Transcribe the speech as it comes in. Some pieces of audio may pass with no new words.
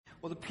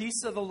Well, the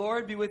peace of the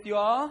Lord be with you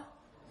all.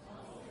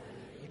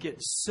 You're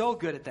getting so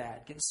good at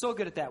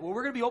that. Well,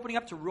 we're going to be opening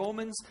up to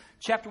Romans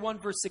chapter 1,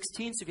 verse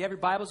 16. So if you have your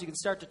Bibles, you can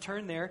start to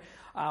turn there.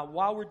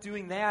 While we're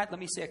doing that,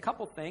 let me say a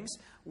couple things.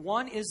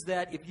 One is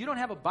that if you don't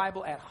have a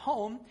Bible at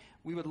home,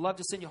 we would love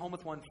to send you home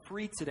with one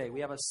free today.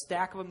 We have a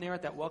stack of them there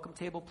at that welcome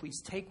table.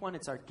 Please take one.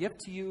 It's our gift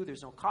to you.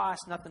 There's no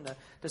cost, nothing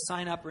to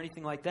sign up or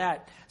anything like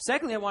that.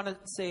 Secondly, I want to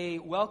say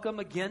welcome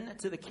again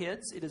to the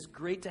kids. It is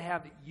great to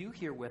have you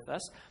here with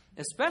us,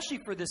 especially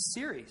for this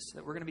series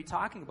that we're going to be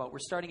talking about. We're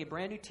starting a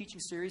brand new teaching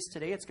series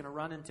today. It's going to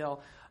run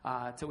until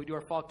we do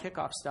our fall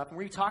kickoff stuff. And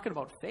we're going to be talking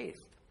about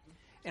faith.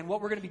 And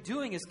what we're going to be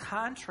doing is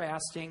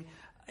contrasting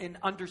an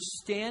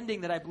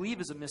understanding that I believe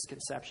is a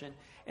misconception,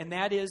 and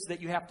that is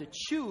that you have to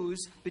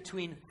choose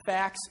between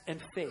facts and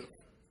faith.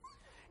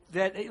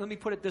 Let me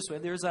put it this way.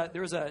 There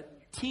was a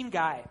teen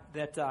guy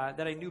that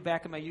I knew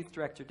back in my youth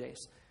director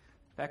days,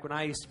 back when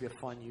I used to be a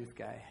fun youth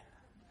guy.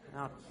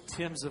 Now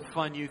Tim's a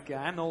fun youth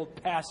guy. I'm the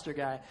old pastor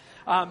guy.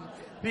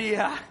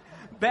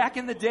 Back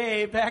in the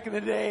day,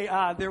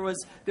 there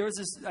was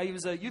this. He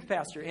was a youth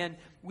pastor, and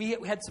we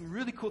had some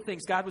really cool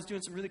things. God was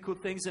doing some really cool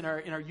things in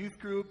our youth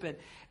group,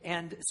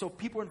 and so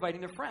people were inviting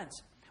their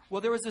friends.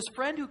 Well, there was this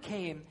friend who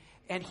came,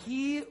 and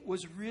he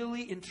was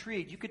really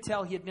intrigued. You could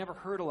tell he had never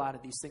heard a lot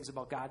of these things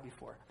about God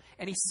before.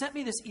 And he sent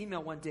me this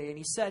email one day, and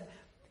he said,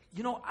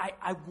 "You know,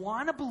 I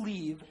want to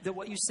believe that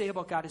what you say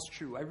about God is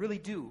true. I really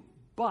do,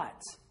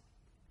 but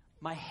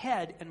my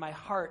head and my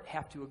heart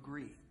have to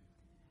agree.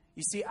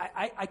 You see,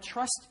 I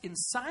trust in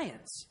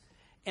science,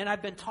 and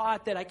I've been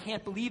taught that I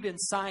can't believe in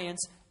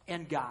science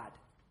and God.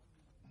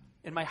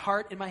 And my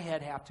heart and my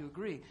head have to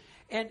agree."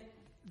 And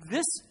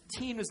this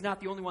teen is not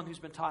the only one who's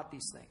been taught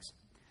these things.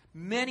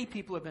 Many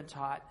people have been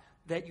taught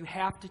that you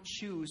have to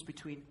choose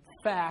between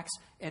facts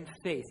and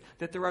faith.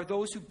 That there are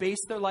those who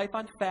base their life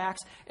on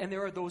facts, and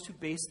there are those who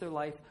base their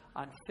life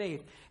on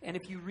faith. And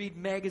if you read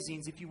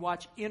magazines, if you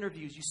watch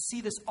interviews, you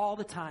see this all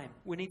the time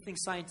when anything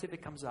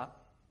scientific comes up.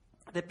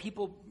 That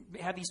people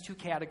have these two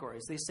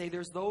categories. They say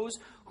there's those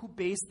who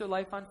base their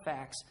life on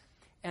facts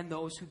and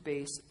those who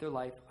base their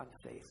life on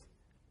faith.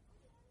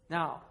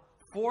 Now,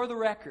 for the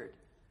record,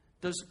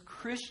 does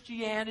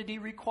Christianity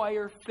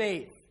require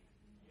faith?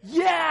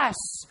 Yes!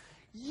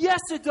 Yes,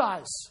 it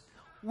does.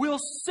 We'll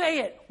say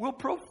it. We'll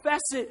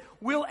profess it.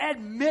 We'll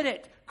admit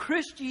it.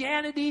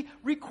 Christianity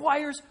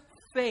requires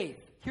faith.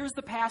 Here's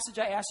the passage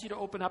I asked you to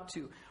open up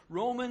to.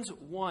 Romans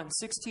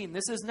 1:16.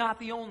 This is not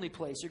the only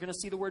place. You're going to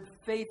see the word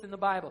faith in the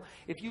Bible.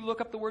 If you look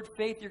up the word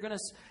faith, you're going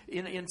to,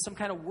 in some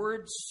kind of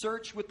word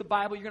search with the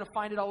Bible, you're going to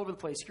find it all over the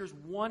place. Here's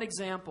one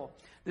example.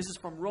 This is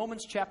from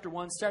Romans chapter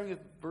 1, starting with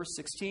verse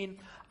 16.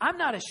 "I'm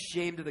not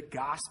ashamed of the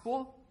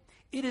gospel.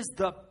 It is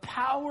the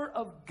power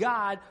of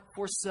God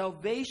for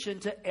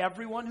salvation to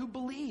everyone who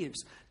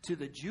believes, to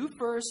the Jew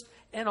first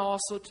and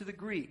also to the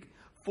Greek.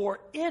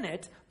 For in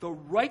it, the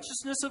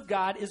righteousness of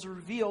God is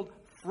revealed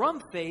from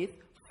faith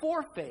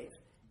for faith.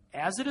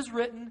 As it is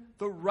written,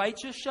 the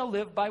righteous shall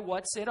live by"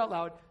 what? Say it out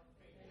loud.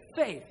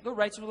 Faith. The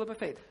righteous will live by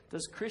faith.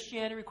 Does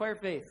Christianity require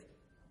faith?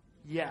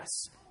 Yes.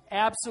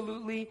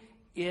 Absolutely,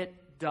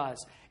 it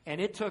does. And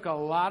it took a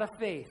lot of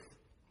faith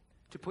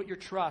to put your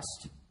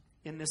trust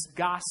in this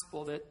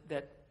gospel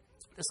that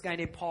this guy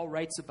named Paul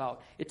writes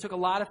about. It took a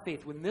lot of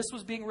faith. When this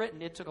was being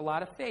written, it took a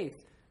lot of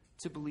faith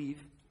to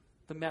believe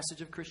the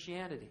message of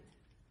Christianity.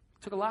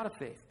 It took a lot of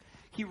faith.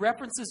 He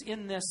references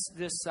in this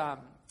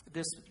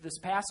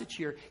passage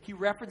here, he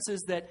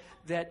references that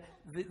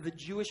the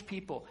Jewish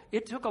people,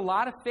 it took a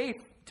lot of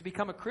faith to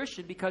become a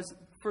Christian, because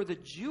for the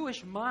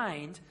Jewish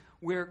mind,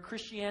 where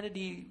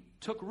Christianity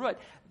took root,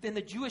 in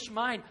the Jewish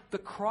mind, the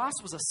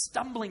cross was a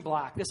stumbling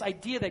block. This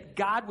idea that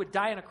God would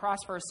die on a cross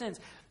for our sins,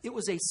 it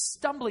was a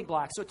stumbling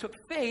block. So it took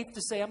faith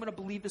to say, I'm going to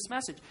believe this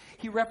message.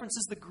 He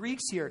references the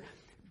Greeks here.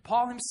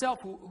 Paul himself,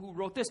 who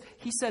wrote this,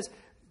 he says,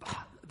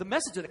 the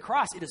message of the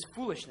cross, it is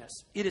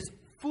foolishness. It is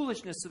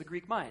foolishness to the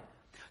Greek mind.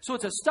 So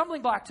it's a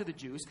stumbling block to the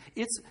Jews.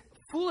 It's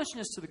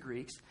foolishness to the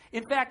Greeks.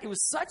 In fact, it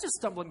was such a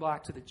stumbling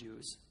block to the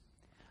Jews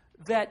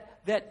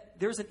that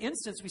there's an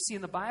instance we see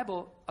in the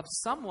Bible of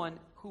someone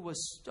who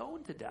was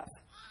stoned to death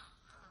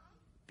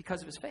because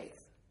of his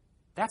faith.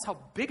 That's how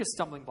big a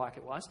stumbling block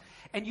it was.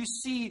 And you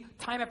see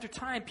time after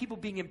time people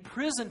being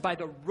imprisoned by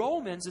the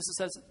Romans. This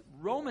says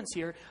Romans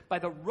here. By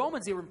the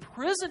Romans, they were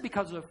imprisoned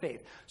because of their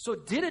faith. So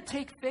did it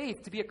take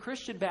faith to be a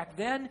Christian back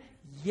then?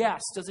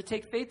 Yes. Does it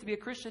take faith to be a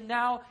Christian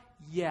now?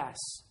 Yes.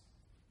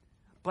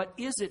 But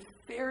is it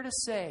fair to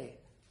say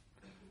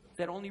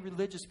that only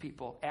religious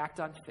people act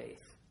on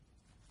faith?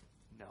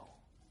 No.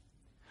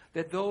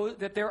 That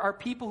there are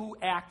people who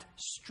act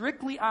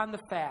strictly on the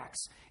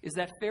facts. Is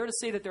that fair to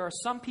say that there are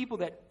some people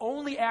that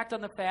only act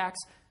on the facts?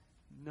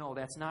 No,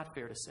 that's not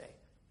fair to say.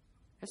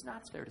 It's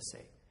not fair to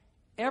say.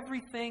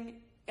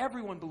 Everything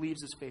everyone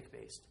believes is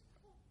faith-based.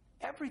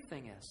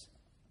 Everything is.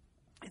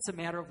 It's a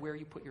matter of where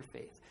you put your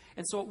faith.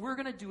 And so what we're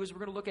going to do is we're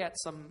going to look at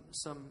some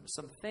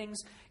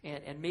things,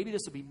 and maybe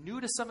this will be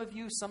new to some of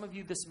you. Some of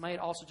you, this might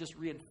also just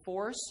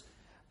reinforce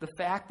The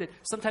fact that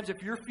sometimes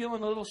if you're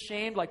feeling a little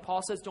shamed, like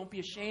Paul says, don't be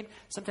ashamed.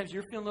 Sometimes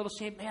you're feeling a little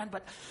shamed, man,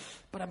 but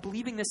I'm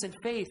believing this in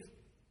faith.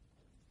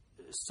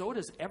 So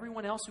does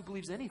everyone else who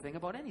believes anything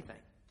about anything.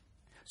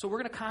 So we're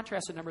going to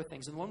contrast a number of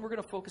things. And one we're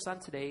going to focus on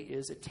today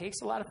is it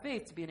takes a lot of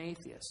faith to be an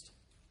atheist.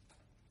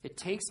 It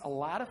takes a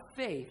lot of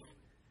faith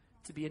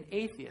to be an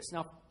atheist.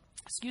 Now,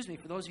 excuse me,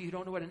 for those of you who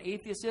don't know what an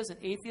atheist is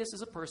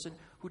a person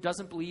who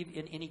doesn't believe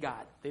in any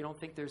God. They don't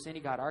think there's any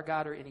God, our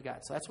God or any God.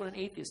 So that's what an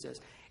atheist is.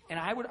 And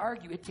I would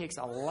argue it takes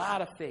a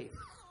lot of faith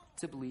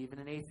to believe in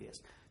an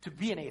atheist, to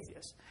be an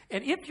atheist.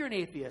 And if you're an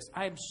atheist,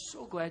 I am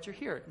so glad you're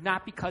here.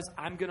 Not because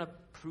I'm going to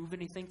prove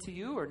anything to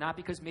you, or not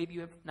because maybe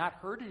you have not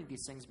heard any of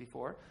these things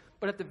before,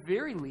 but at the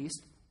very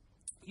least,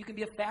 you can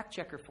be a fact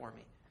checker for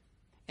me.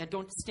 And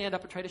don't stand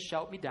up and try to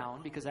shout me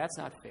down, because that's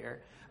not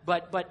fair.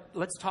 But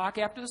let's talk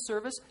after the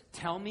service.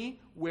 Tell me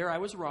where I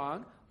was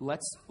wrong.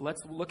 Let's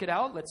look it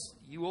out.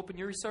 You open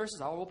your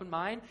resources, I'll open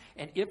mine.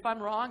 And if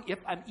I'm wrong, if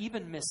I'm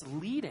even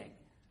misleading,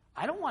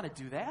 I don't want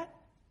to do that.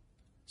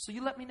 So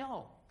you let me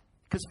know.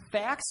 Because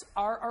facts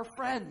are our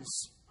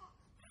friends.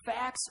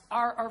 Facts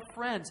are our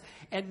friends.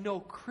 And no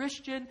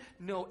Christian,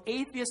 no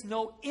atheist,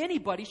 no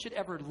anybody should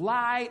ever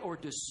lie or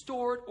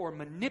distort or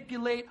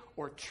manipulate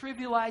or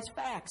trivialize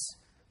facts.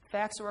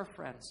 Facts are our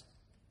friends.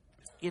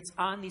 It's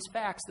on these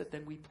facts that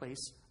then we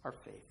place our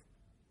faith.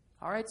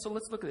 All right, so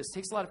let's look at this. It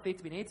takes a lot of faith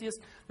to be an atheist.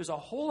 There's a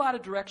whole lot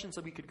of directions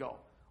that we could go.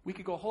 We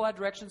could go a whole lot of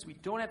directions. We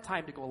don't have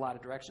time to go a lot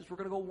of directions. We're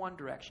going to go one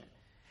direction.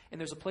 And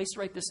there's a place to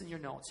write this in your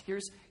notes.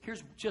 Here's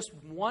just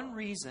one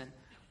reason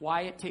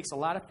why it takes a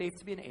lot of faith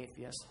to be an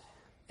atheist,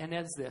 and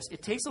that is this.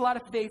 It takes a lot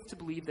of faith to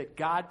believe that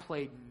God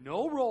played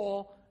no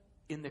role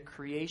in the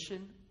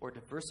creation or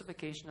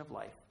diversification of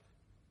life.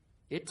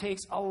 It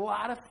takes a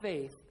lot of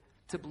faith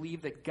to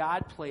believe that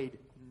God played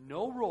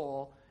no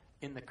role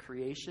in the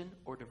creation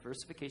or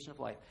diversification of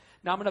life.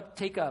 Now, I'm going to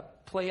take a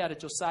play out of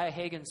Josiah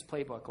Hagen's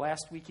playbook.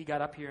 Last week, he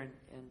got up here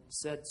and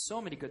said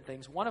so many good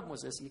things. One of them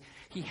was this.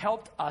 He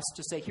helped us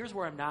to say, here's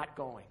where I'm not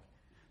going,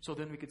 so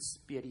then we could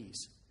be at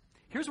ease.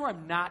 Here's where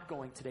I'm not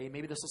going today.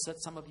 Maybe this will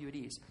set some of you at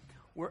ease.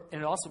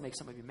 And it also makes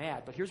some of you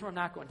mad, but here's where I'm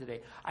not going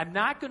today. I'm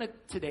not going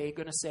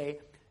to say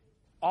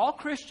all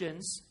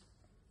Christians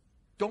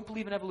don't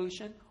believe in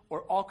evolution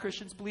or all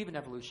Christians believe in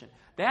evolution.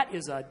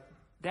 That's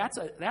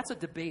a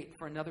debate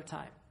for another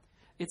time.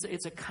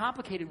 It's a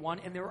complicated one,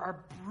 and there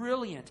are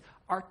brilliant,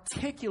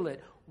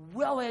 articulate,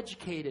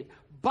 well-educated,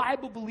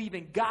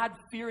 Bible-believing,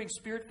 God-fearing,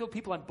 Spirit-filled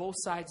people on both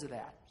sides of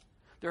that.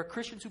 There are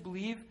Christians who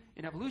believe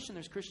in evolution.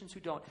 There's Christians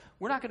who don't.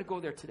 We're not going to go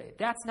there today.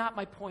 That's not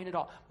my point at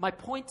all. My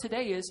point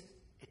today is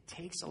it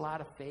takes a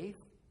lot of faith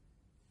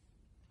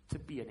to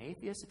be an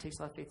atheist. It takes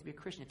a lot of faith to be a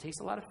Christian. It takes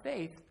a lot of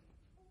faith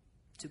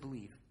to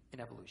believe in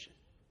evolution.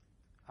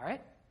 All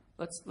right?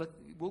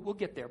 We'll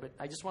get there, but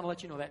I just want to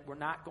let you know that we're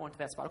not going to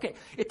that spot. Okay,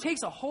 it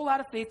takes a whole lot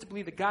of faith to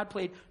believe that God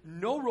played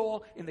no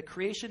role in the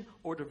creation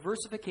or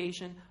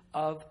diversification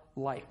of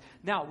life.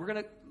 Now,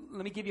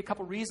 let me give you a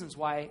couple reasons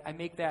why I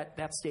make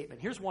that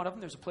statement. Here's one of them.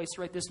 There's a place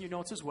to write this in your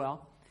notes as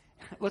well.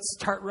 Let's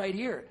start right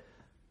here.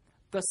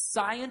 The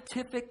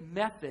scientific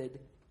method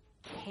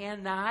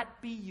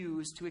cannot be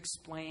used to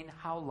explain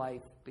how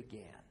life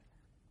began.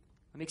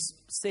 Let me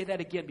say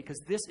that again, because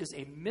this is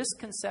a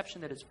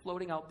misconception that is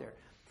floating out there.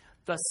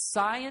 The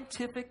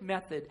scientific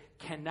method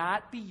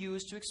cannot be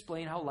used to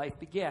explain how life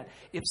began.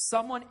 If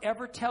someone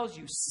ever tells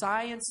you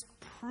science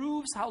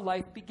proves how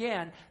life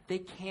began, they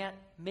can't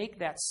make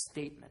that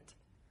statement.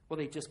 Well,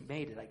 they just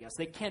made it, I guess.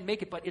 They can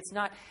make it, but it's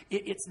not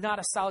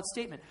a solid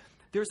statement.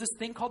 There's this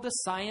thing called the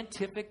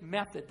scientific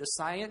method.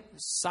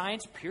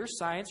 Pure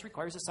science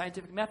requires a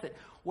scientific method.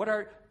 What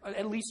are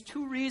at least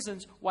two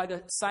reasons why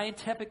the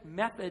scientific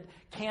method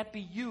can't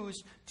be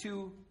used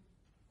to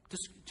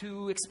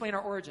explain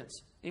our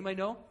origins? Anybody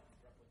know?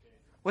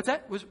 What's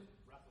that?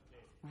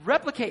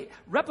 Replicate.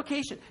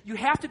 Replication. You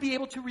have to be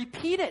able to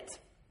repeat it.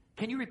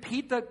 Can you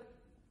repeat the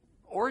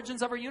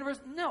origins of our universe?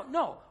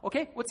 No.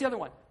 Okay, what's the other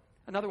one?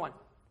 Another one.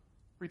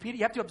 Repeat it.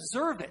 You have to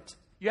observe it.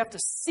 You have to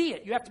see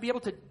it. You have to be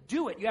able to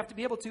do it. You have to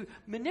be able to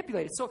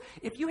manipulate it. So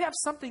if you have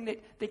something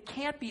that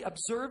can't be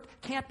observed,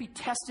 can't be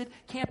tested,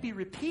 can't be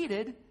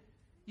repeated,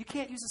 you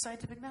can't use the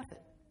scientific method.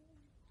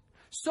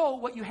 So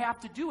what you have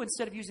to do,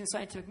 instead of using the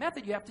scientific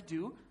method, you have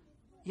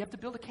to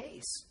build a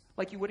case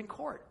like you would in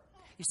court.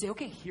 You say,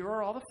 okay, here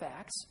are all the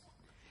facts,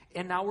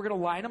 and now we're going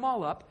to line them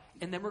all up,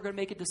 and then we're going to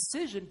make a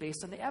decision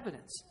based on the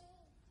evidence.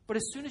 But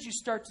as soon as you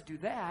start to do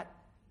that,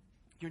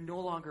 you're no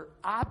longer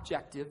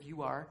objective,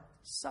 you are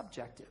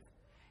subjective.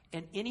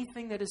 And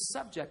anything that is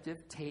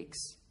subjective takes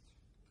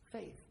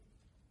faith.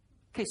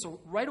 Okay, so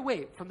right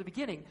away, from the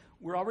beginning,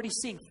 we're already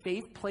seeing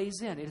faith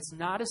plays in. It's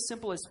not as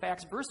simple as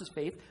facts versus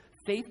faith.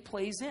 Faith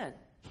plays in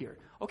here.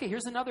 Okay,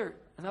 here's another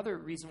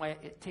reason why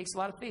it takes a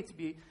lot of faith to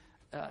be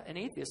an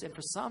atheist. And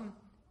for some,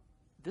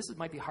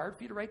 might be hard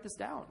for you to write this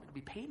down. It'll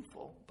be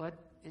painful, but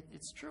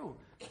it's true.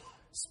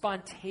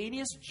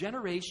 Spontaneous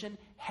generation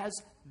has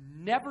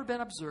never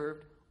been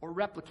observed or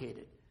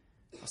replicated.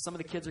 Some of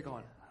the kids are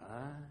going,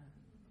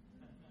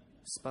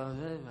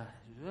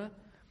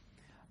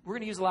 we're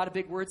going to use a lot of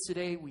big words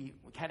today. We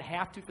kind of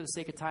have to for the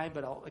sake of time,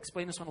 but I'll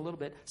explain this one a little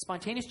bit.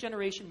 Spontaneous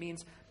generation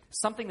means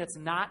something that's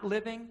not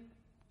living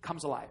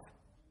comes alive.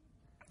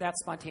 That's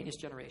spontaneous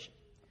generation.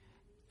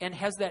 And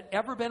has that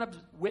ever been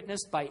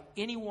witnessed by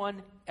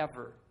anyone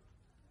ever?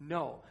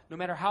 No. No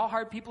matter how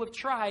hard people have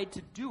tried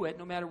to do it,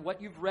 no matter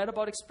what you've read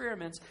about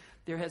experiments,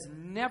 there has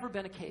never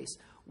been a case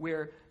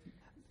where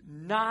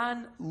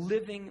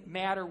non-living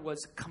matter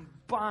was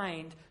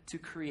combined to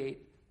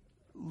create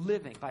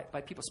living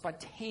by people.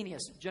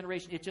 Spontaneous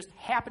generation. It's just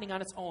happening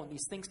on its own.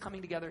 These things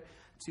coming together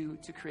to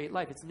create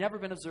life. It's never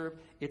been observed.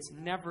 It's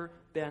never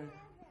been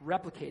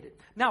replicated.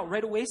 Now,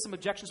 right away, some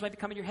objections might be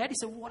coming in your head. You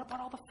say, well, what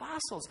about all the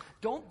fossils?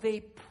 Don't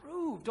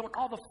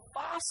all the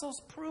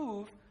fossils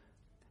prove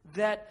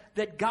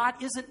that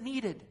God isn't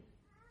needed?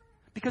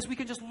 Because we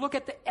can just look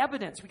at the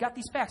evidence. We got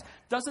these facts.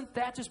 Doesn't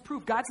that just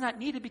prove God's not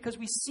needed because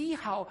we see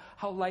how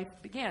life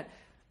began?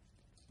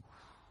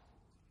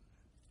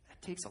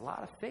 That takes a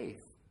lot of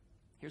faith.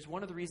 Here's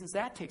one of the reasons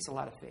that takes a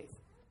lot of faith.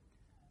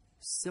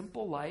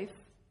 Simple life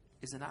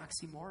is an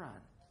oxymoron.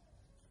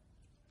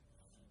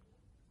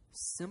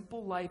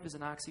 Simple life is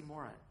an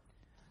oxymoron.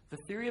 The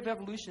theory of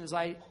evolution, as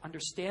I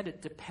understand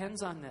it,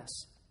 depends on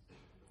this.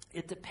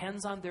 It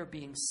depends on there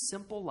being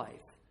simple life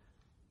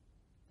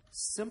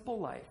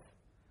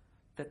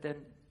that then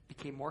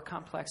became more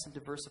complex and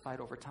diversified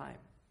over time.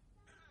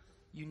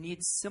 You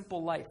need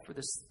simple life for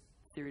this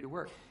theory to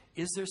work.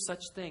 Is there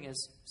such thing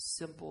as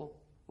simple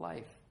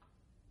life?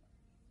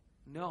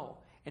 No.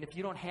 And if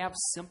you don't have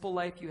simple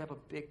life, you have a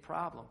big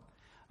problem.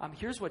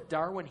 Here's what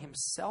Darwin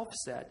himself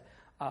said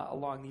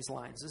along these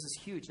lines. This is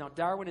huge. Now,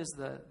 Darwin is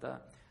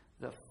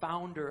the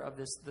founder of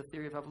the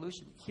theory of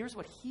evolution. Here's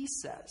what he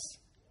says.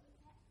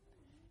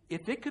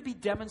 If it could be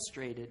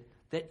demonstrated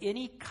that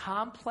any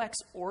complex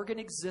organ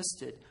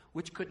existed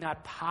which could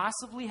not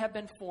possibly have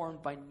been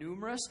formed by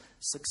numerous,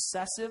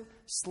 successive,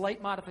 slight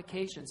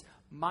modifications,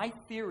 my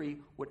theory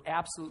would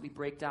absolutely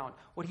break down.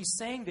 What he's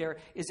saying there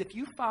is if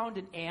you found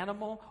an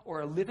animal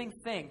or a living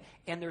thing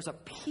and there's a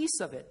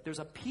piece of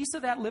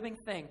that living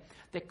thing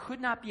that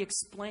could not be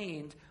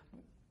explained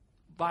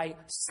by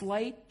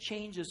slight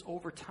changes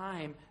over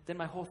time, then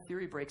my whole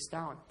theory breaks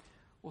down.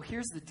 Well,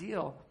 here's the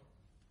deal.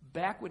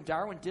 Back when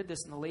Darwin did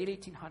this in the late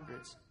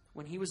 1800s,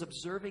 when he was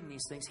observing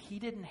these things, he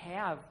didn't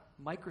have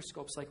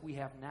microscopes like we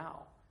have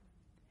now.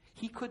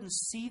 He couldn't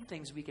see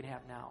things we can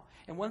have now.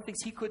 And one of the things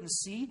he couldn't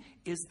see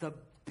is the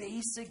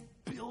basic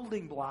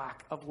building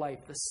block of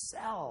life. The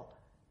cell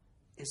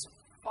is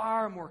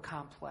far more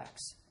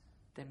complex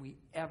than we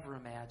ever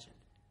imagined.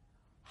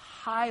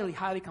 Highly,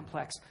 highly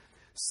complex.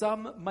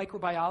 Some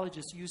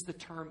microbiologists use the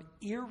term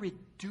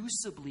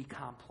irreducibly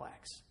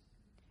complex.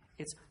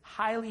 It's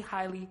highly,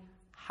 highly,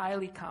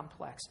 highly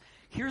complex.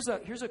 Here's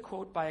a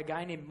quote by a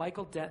guy named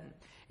Michael Denton.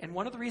 And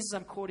one of the reasons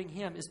I'm quoting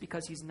him is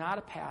because he's not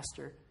a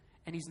pastor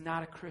and he's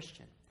not a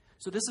Christian.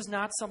 So this is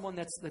not someone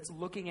that's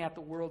looking at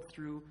the world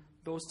through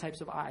those types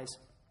of eyes.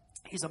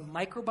 He's a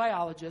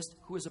microbiologist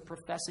who is a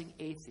professing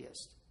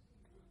atheist.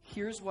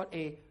 Here's what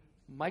a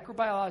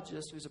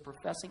microbiologist who's a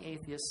professing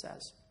atheist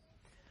says.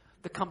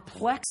 The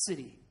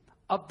complexity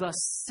of the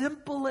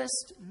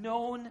simplest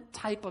known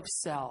type of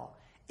cell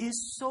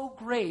is so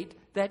great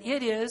that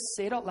it is,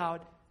 say it out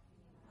loud,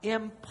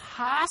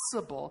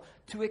 impossible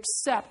to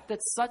accept that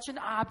such an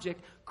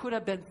object could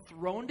have been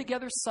thrown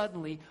together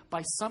suddenly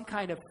by some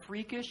kind of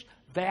freakish,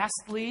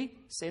 vastly,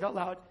 say it out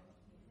loud,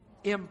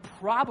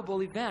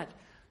 improbable event.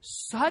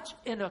 Such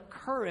an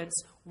occurrence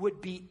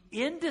would be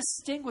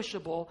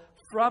indistinguishable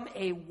from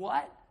a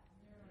what?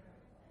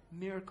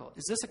 Miracle.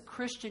 Is this a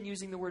Christian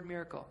using the word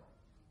miracle?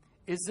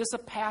 Is this a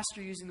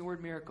pastor using the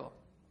word miracle?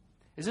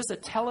 Is this a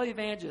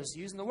televangelist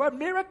using the word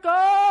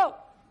miracle?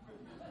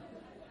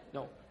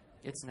 No,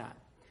 it's not.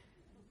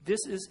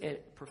 This is a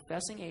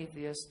professing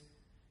atheist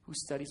who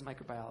studies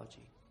microbiology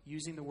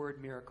using the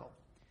word miracle.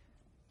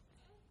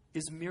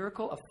 Is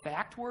miracle a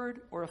fact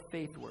word or a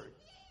faith word?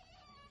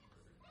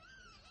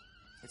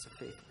 It's a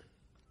faith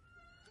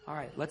word. All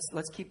right,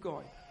 let's keep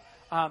going.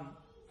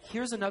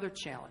 Here's another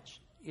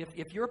challenge.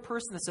 If you're a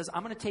person that says,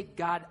 I'm going to take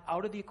God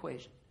out of the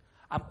equation,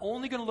 I'm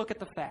only going to look at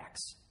the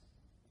facts.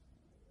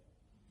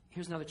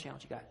 Here's another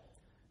challenge you got.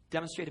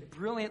 Demonstrated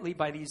brilliantly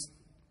by these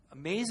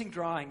amazing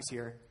drawings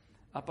here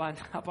up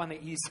on the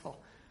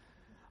easel.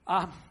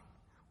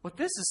 What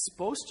this is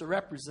supposed to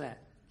represent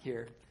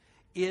here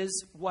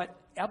is what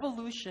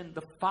evolution,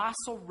 the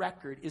fossil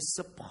record, is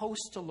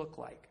supposed to look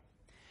like.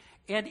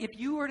 And if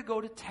you were to go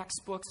to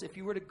textbooks, if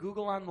you were to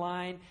Google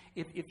online,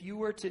 if you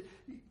were to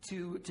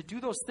do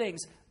those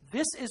things,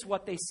 this is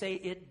what they say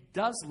it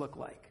does look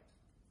like.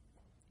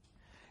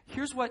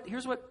 Here's what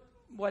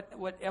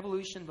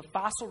evolution, the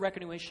fossil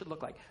record anyway, should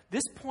look like.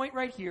 This point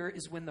right here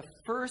is when the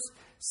first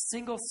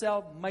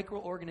single-celled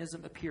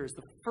microorganism appears,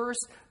 the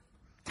first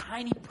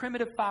tiny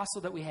primitive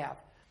fossil that we have.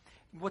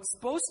 What's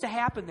supposed to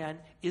happen then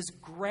is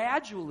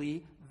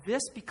gradually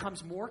this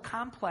becomes more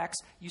complex.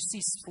 You see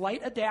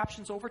slight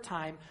adaptations over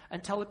time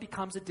until it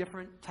becomes a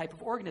different type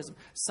of organism.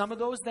 Some of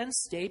those then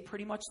stay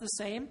pretty much the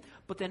same,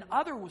 but then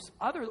other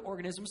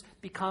organisms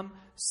become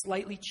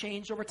slightly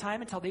changed over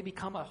time until they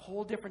become a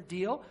whole different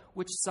deal,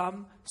 which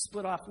some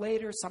split off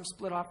later, some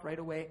split off right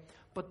away.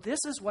 But this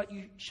is what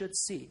you should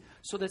see.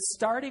 So that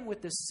starting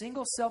with this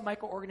single-cell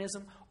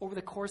microorganism over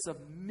the course of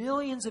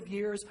millions of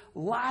years,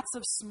 lots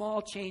of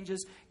small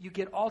changes, you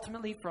get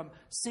ultimately from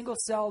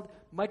single-celled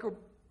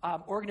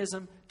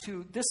microorganism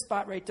to this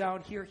spot right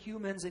down here,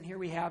 humans, and here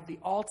we have the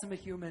ultimate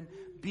human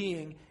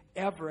being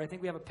ever. I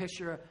think we have a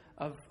picture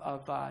of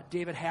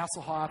David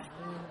Hasselhoff.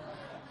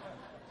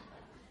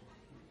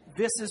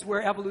 This is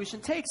where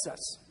evolution takes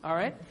us, all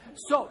right?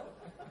 So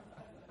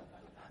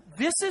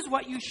this is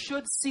what you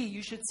should see.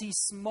 You should see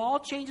small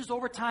changes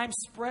over time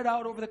spread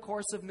out over the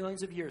course of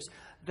millions of years.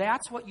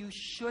 That's what you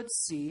should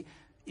see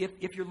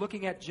if you're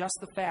looking at just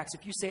the facts.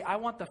 If you say, I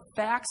want the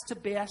facts to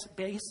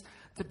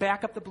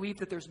back up the belief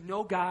that there's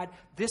no God,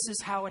 this is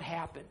how it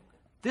happened.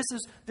 This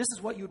is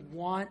what you'd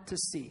want to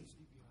see.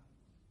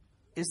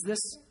 Is this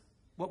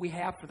what we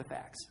have for the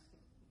facts?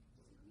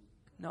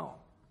 No.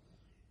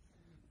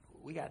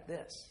 We got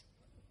this.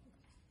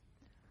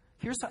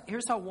 Here's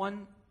how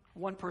one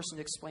person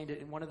explained it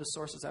in one of the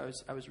sources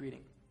I was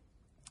reading.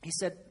 He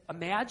said,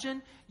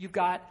 imagine you've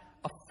got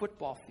a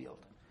football field,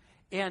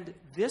 and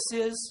this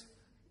is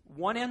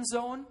one end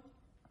zone,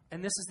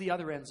 and this is the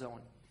other end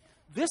zone.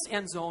 This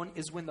end zone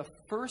is when the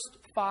first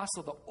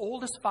fossil, the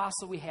oldest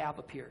fossil we have,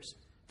 appears.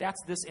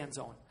 That's this end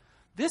zone.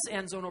 This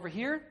end zone over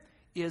here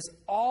is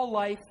all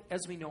life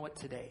as we know it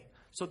today.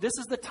 So this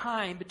is the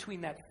time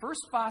between that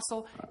first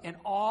fossil and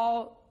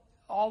all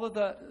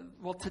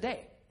of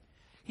today.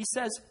 He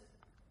says,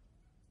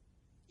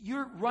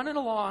 you're running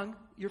along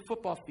your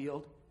football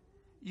field.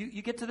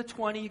 You get to the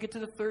 20, you get to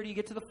the 30, you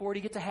get to the 40,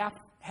 you get to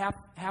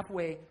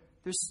halfway.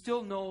 There's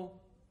still no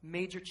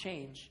major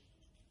change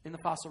in the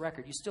fossil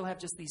record. You still have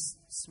just these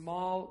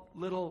small,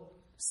 little,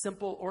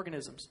 simple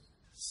organisms.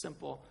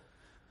 Simple.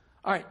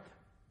 All right.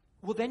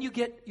 Well, then you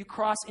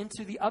cross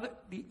into the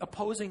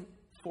opposing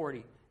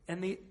 40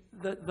 and the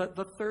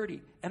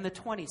 30 and the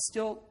 20.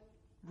 Still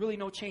really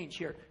no change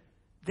here.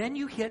 Then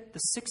you hit the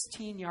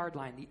 16-yard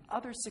line, the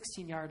other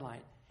 16-yard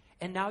line.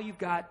 And now you've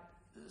got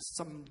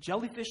some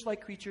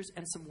jellyfish-like creatures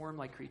and some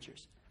worm-like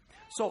creatures.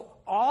 So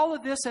all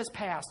of this has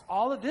passed.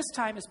 All of this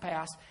time has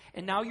passed.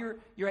 And now you're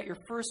at your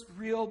first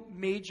real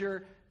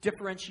major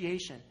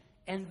differentiation.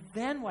 And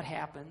then what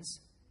happens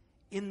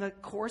in the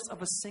course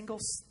of a single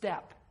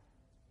step?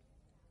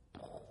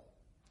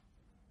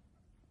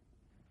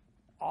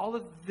 All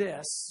of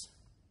this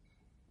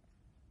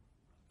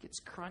gets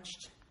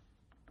crunched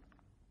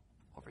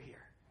over here.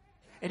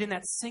 And in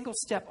that single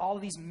step, all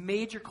of these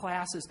major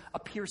classes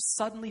appear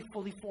suddenly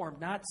fully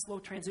formed, not slow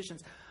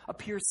transitions,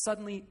 appear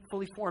suddenly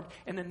fully formed.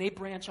 And then they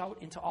branch out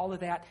into all of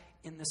that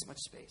in this much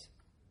space.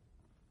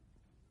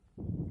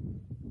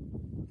 And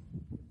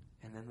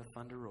then the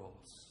thunder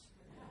rolls.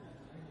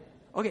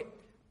 Okay,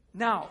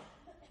 now,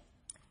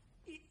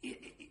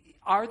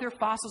 are there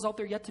fossils out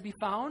there yet to be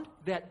found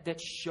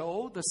that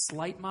show the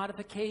slight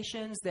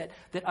modifications that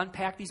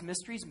unpack these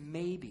mysteries?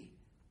 Maybe.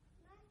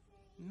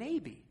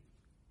 Maybe.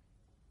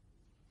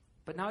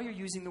 But now you're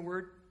using the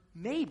word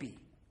maybe.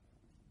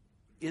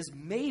 Is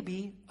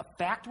maybe a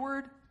fact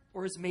word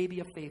or is maybe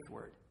a faith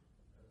word?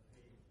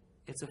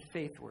 It's a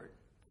faith word.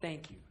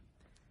 Thank you.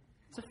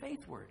 It's a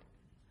faith word.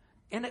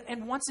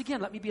 And once again,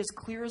 let me be as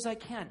clear as I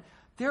can.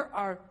 There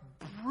are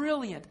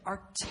brilliant,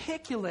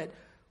 articulate,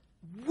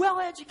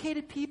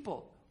 well-educated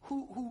people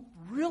who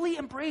really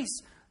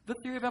embrace the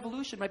theory of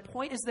evolution. My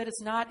point is that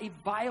it's not a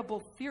viable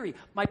theory.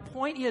 My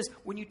point is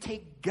when you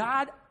take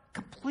God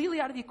completely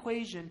out of the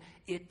equation,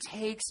 it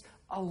takes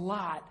a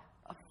lot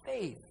of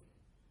faith.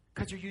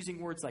 Because you're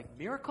using words like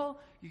miracle,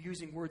 you're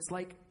using words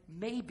like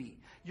maybe.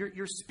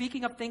 You're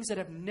speaking of things that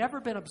have never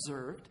been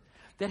observed,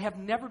 that have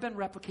never been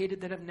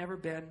replicated, that have never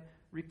been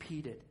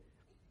repeated.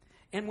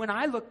 And when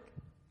I look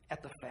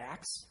at the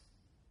facts,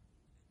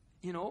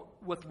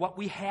 with what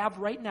we have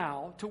right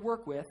now to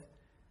work with,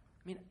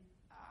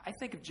 I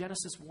think of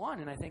Genesis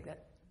 1, and I think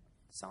that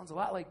sounds a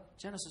lot like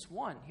Genesis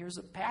 1. Here's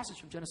a passage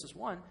from Genesis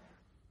 1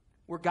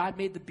 where God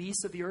made the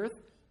beasts of the earth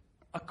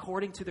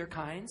according to their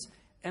kinds,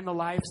 and the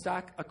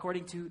livestock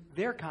according to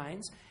their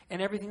kinds,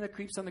 and everything that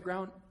creeps on the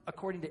ground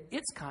according to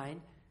its kind.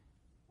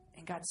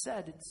 And God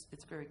said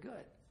it's very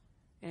good.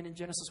 And in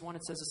Genesis 1,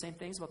 it says the same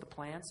things about the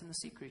plants and the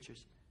sea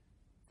creatures.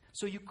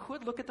 So you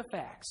could look at the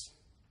facts,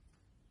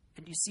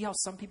 and you see how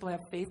some people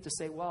have faith to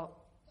say, well,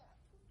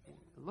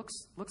 it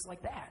looks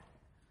like that.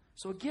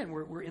 So again,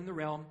 we're in the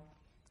realm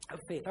of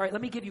faith. All right,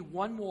 let me give you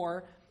one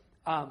more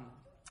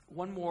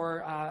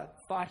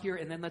thought here,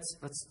 and then let's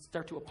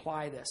start to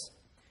apply this.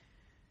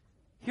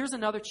 Here's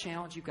another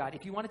challenge you've got.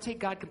 If you want to take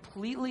God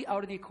completely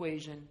out of the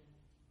equation,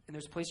 and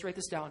there's a place to write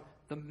this down,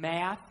 the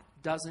math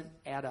doesn't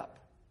add up.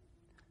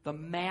 The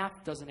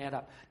math doesn't add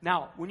up.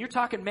 Now, when you're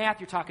talking math,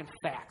 you're talking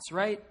facts,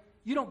 right?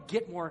 You don't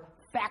get more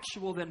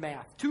factual than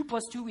math. 2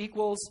 + 2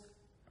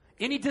 =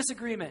 any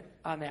disagreement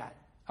on that.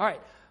 All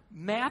right.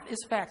 Math is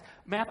facts.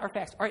 Math are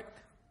facts. All right,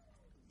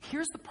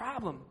 here's the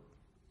problem.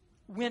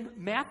 When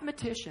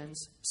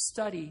mathematicians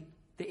study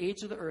the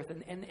age of the earth,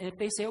 and if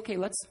they say, okay,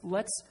 let's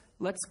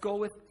go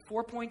with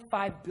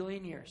 4.5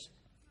 billion years.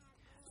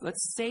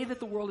 Let's say that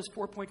the world is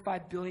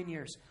 4.5 billion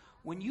years.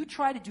 When you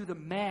try to do the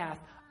math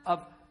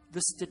of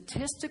the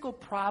statistical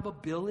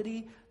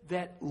probability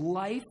that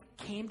life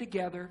came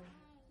together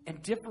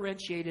and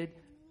differentiated,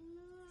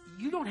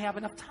 you don't have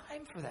enough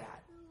time for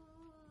that.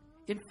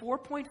 In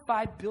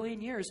 4.5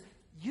 billion years,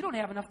 you don't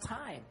have enough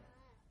time.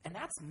 And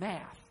that's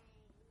math.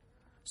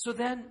 So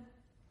then,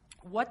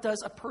 what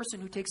does a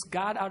person who takes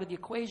God out of the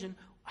equation,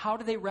 how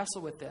do they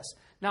wrestle with this?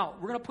 Now,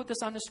 we're going to put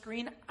this on the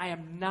screen. I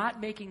am not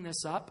making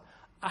this up.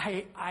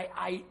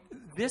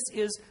 This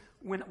is,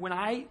 when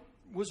I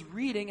was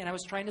reading and I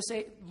was trying to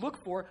say, look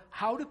for,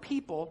 how do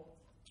people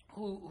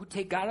who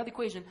take God out of the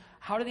equation,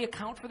 how do they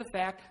account for the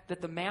fact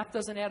that the math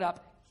doesn't add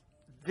up?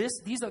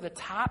 These are the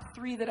top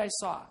 3 that I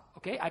saw,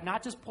 okay? I'm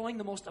not just pulling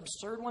the most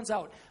absurd ones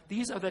out.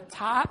 These are the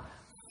top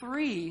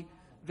 3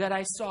 that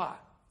I saw.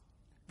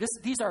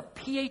 These are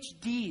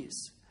PhDs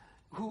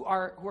who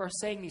are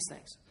saying these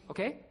things,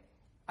 okay?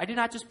 I did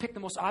not just pick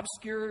the most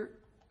obscure,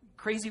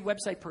 crazy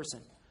website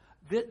person.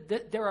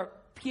 There are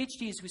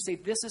PhDs who say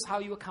this is how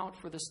you account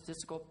for the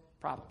statistical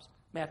problems,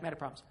 mathematical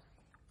problems.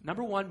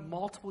 Number 1,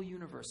 multiple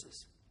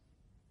universes.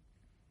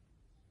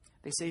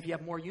 They say if you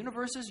have more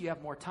universes, you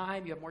have more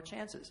time, you have more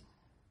chances.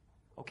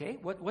 Okay,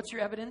 what's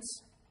your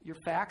evidence, your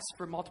facts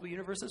for multiple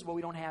universes? Well,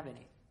 we don't have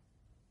any.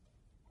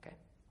 Okay.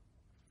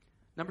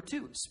 Number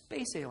 2,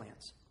 space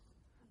aliens.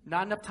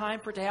 Not enough time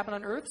for it to happen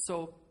on Earth,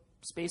 so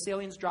space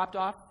aliens dropped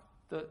off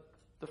the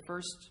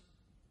first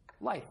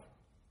life.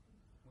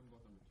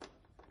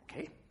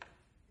 Okay.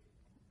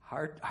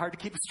 Hard to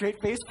keep a straight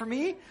face for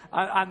me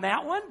on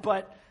that one,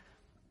 but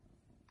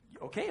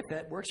okay, if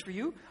that works for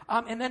you.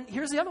 And then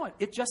here's the other one.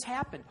 It just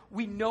happened.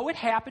 We know it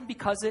happened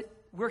because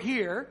we're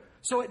here,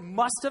 so it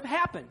must have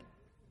happened.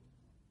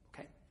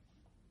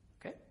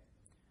 Okay.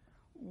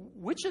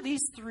 Which of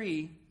these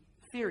 3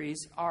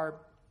 theories are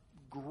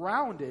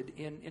grounded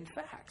in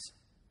facts?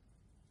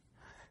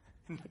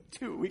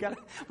 2. We got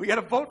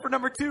to vote for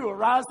number 2, a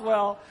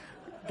Roswell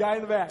guy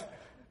in the back.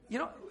 You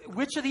know,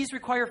 which of these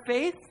require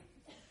faith?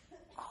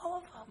 All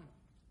of them.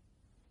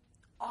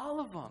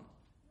 All of them.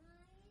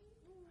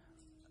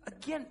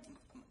 Again,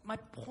 my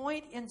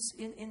point in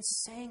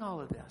saying all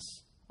of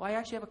this, well, I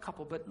actually have a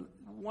couple, but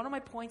one of my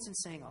points in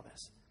saying all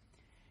this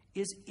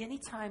is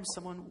anytime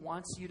someone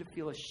wants you to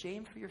feel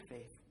ashamed for your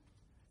faith,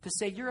 to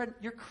say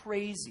you're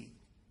crazy,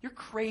 you're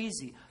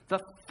crazy, the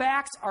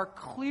facts are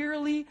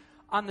clearly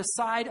on the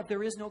side of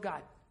there is no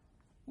God.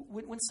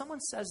 When someone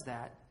says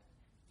that,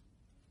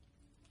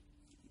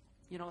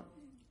 you know,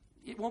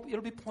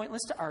 it'll be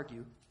pointless to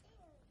argue,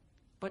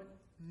 but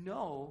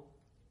know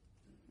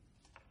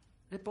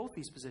that both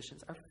these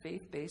positions are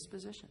faith-based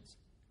positions.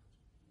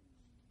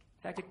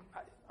 In fact,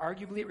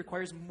 arguably it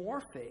requires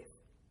more faith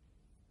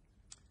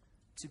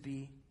to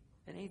be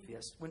an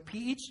atheist. When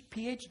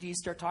PhDs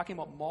start talking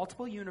about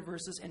multiple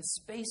universes and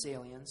space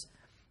aliens,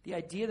 the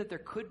idea that there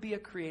could be a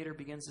creator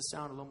begins to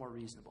sound a little more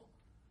reasonable.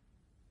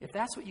 If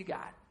that's what you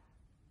got,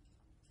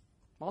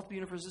 multiple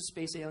universes,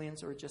 space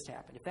aliens, or it just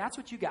happened, if that's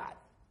what you got,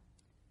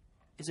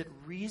 is it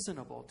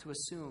reasonable to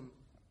assume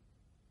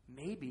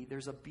maybe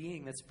there's a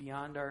being that's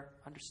beyond our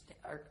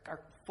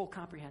full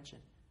comprehension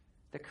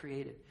that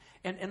created?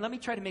 And let me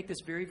try to make this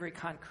very, very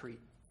concrete.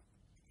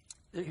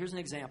 Here's an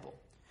example.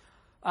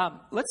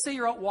 Let's say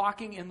you're out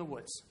walking in the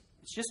woods.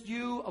 It's just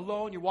you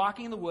alone. You're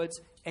walking in the woods,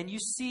 and you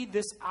see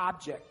this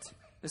object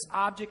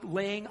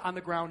laying on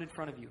the ground in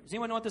front of you. Does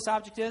anyone know what this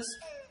object is?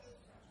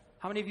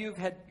 How many of you have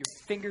had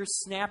your fingers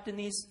snapped in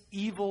these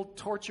evil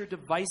torture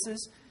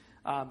devices?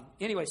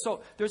 Anyway,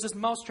 so there's this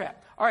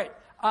mousetrap. All right.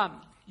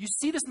 You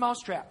see this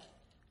mousetrap.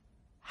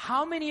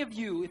 How many of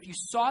you, if you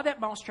saw that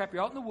mousetrap,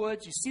 you're out in the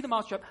woods, you see the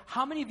mousetrap,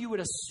 how many of you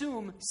would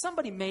assume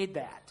somebody made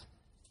that?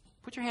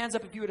 Put your hands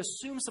up if you would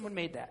assume someone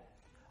made that.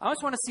 I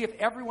just want to see if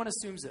everyone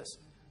assumes this.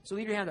 So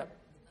leave your hand up.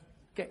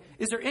 Okay.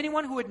 Is there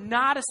anyone who would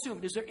not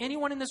assume? Is there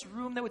anyone in this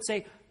room that would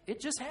say,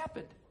 it just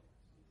happened?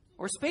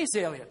 Or space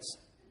aliens?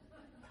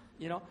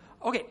 You know?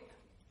 Okay.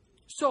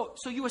 So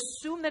you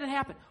assume that it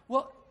happened.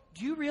 Well,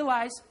 do you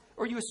realize,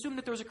 or you assume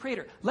that there was a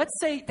creator? Let's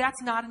say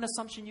that's not an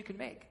assumption you can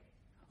make.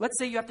 Let's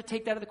say you have to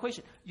take that out of the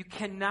equation. You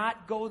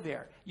cannot go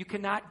there. You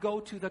cannot go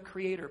to the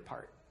creator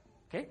part.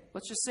 Okay?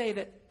 Let's just say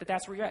that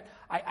that's where you're at.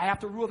 I have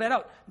to rule that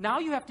out. Now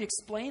you have to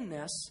explain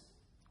this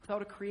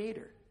without a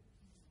creator.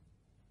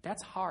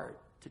 That's hard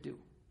to do.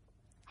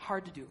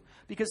 Hard to do.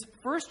 Because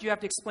first you have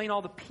to explain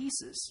all the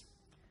pieces.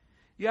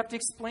 You have to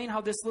explain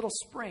how this little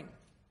spring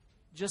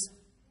just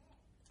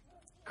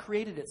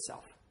created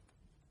itself,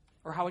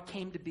 or how it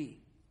came to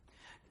be.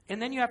 And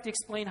then you have to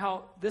explain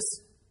how this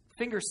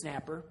finger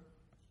snapper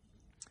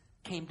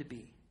came to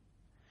be.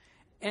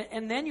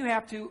 And then you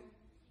have to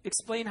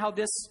explain how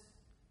this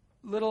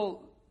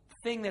little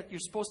thing that you're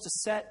supposed to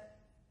set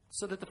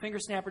so that the finger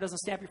snapper doesn't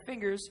snap your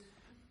fingers,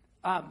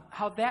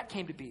 how that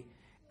came to be.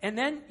 And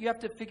then you have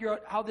to figure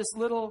out how this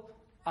little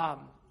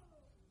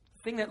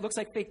thing that looks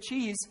like fake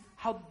cheese,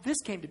 how this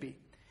came to be.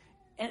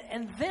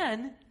 And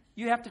then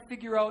you have to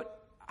figure out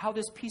how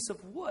this piece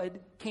of wood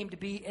came to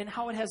be and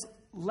how it has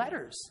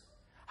letters,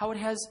 how it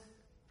has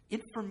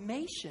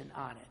information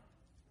on it.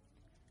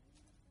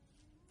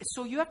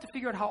 So you have to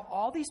figure out how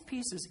all these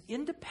pieces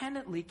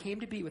independently came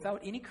to be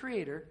without any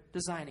creator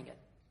designing it.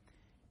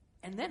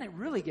 And then it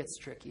really gets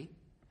tricky,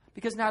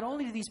 because not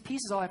only do these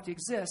pieces all have to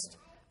exist,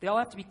 they all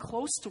have to be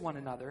close to one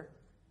another,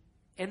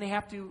 and they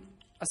have to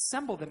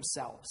assemble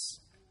themselves.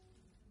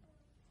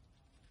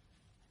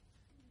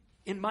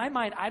 In my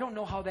mind, I don't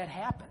know how that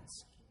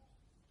happens.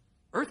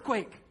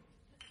 Earthquake.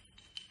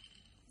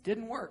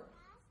 Didn't work.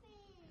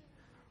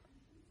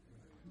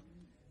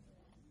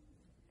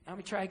 Let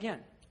me try again.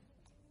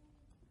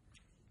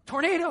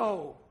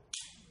 Tornado.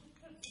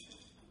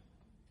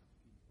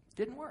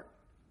 Didn't work.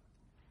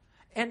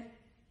 And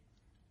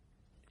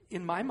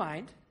in my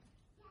mind,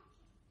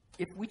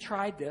 if we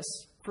tried this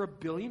for 1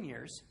 billion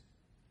years,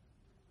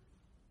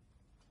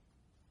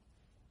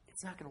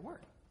 it's not going to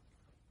work.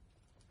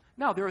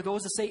 Now, there are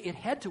those that say it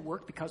had to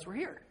work because we're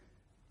here.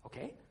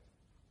 Okay?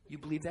 You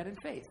believe that in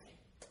faith.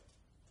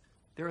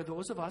 There are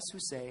those of us who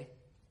say,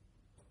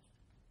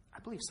 I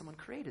believe someone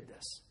created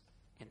this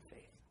in faith.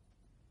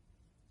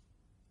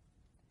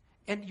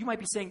 And you might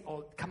be saying,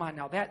 oh, come on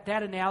now, that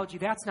analogy,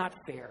 that's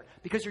not fair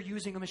because you're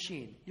using a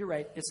machine. You're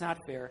right, it's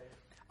not fair.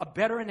 A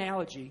better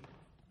analogy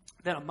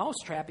than a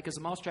mousetrap, because a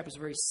mousetrap is a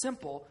very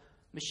simple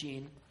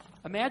machine.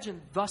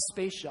 Imagine the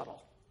space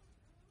shuttle.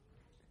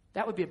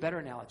 That would be a better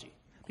analogy,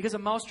 because a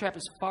mousetrap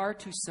is far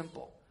too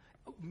simple.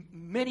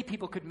 Many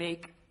people could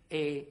make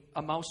a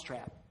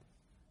mousetrap.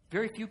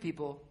 Very few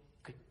people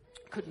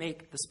could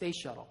make the space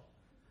shuttle.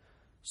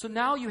 So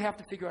now you have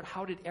to figure out,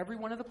 how did every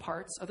one of the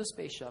parts of the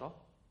space shuttle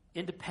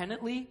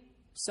independently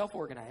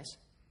self-organize?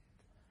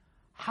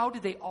 How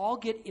did they all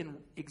get in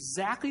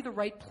exactly the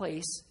right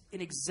place in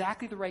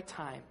exactly the right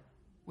time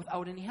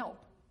without any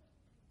help?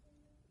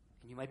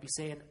 And you might be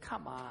saying,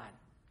 come on.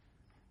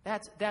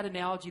 That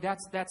analogy,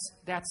 that's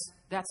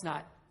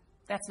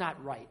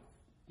not right.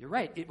 You're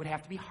right. It would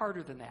have to be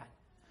harder than that.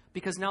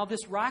 Because now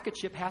this rocket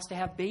ship has to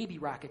have baby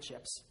rocket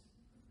ships.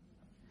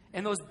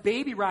 And those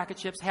baby rocket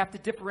ships have to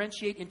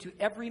differentiate into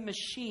every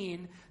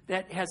machine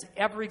that has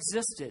ever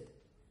existed.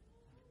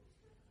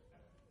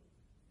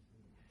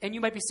 And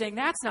you might be saying,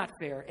 that's not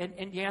fair.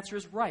 And the answer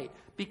is right.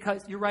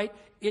 Because you're right,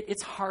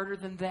 it's harder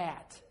than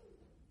that.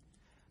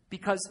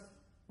 Because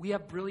we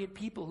have brilliant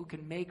people who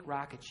can make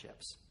rocket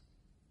ships.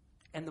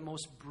 And the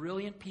most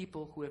brilliant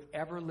people who have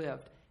ever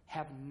lived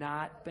have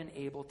not been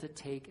able to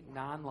take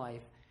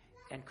non-life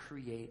and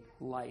create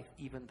life,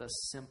 even the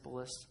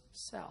simplest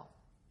cell.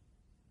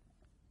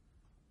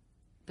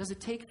 Does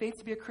it take faith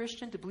to be a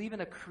Christian, to believe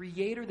in a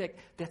creator that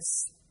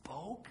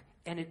spoke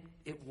and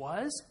it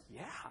was?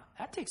 Yeah,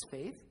 that takes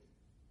faith.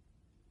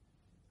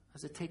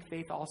 Does it take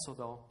faith also,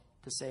 though,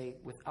 to say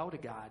without a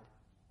God,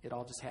 it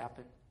all just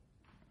happened?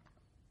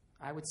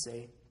 I would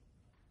say,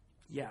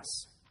 yes,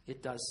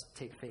 it does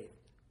take faith.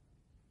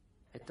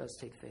 It does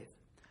take faith.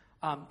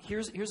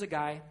 Here's a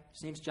guy.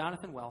 His name's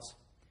Jonathan Wells.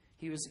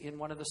 He was in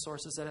one of the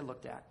sources that I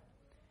looked at.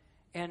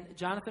 And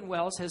Jonathan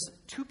Wells has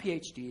 2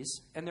 PhDs,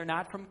 and they're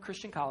not from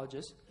Christian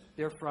colleges.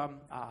 They're from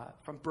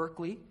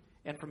Berkeley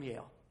and from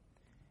Yale.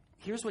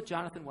 Here's what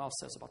Jonathan Wells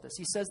says about this.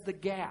 He says the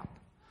gap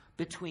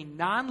between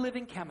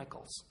non-living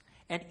chemicals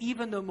and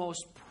even the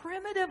most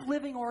primitive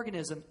living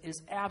organism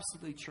is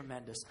absolutely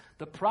tremendous.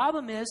 The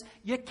problem is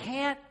you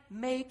can't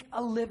make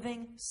a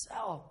living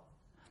cell.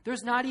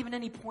 There's not even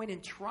any point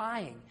in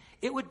trying.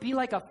 It would be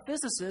like a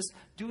physicist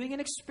doing an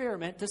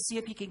experiment to see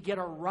if he can get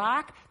a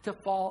rock to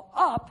fall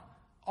up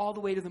all the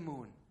way to the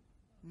moon.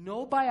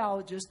 No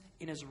biologist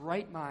in his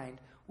right mind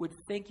would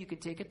think you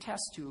could take a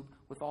test tube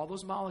with all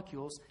those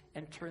molecules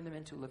and turn them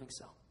into a living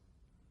cell.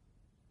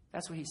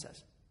 That's what he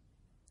says.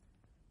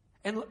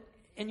 And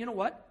you know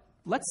what?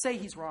 Let's say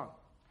he's wrong.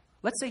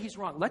 Let's say he's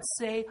wrong. Let's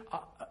say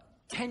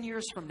 10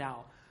 years from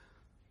now,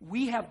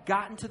 we have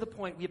gotten to the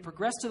point, we have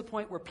progressed to the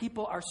point where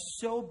people are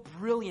so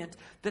brilliant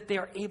that they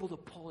are able to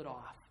pull it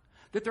off.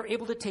 That they're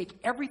able to take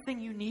everything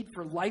you need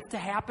for life to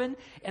happen,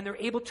 and they're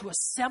able to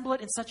assemble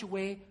it in such a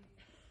way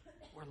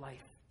where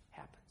life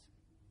happens.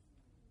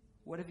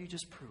 What have you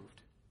just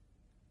proved?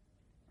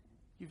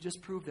 You've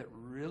just proved that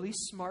really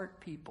smart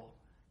people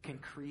can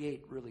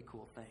create really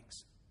cool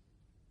things.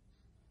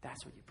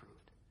 That's what you proved.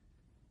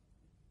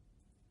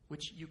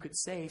 Which you could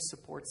say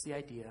supports the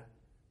idea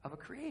of a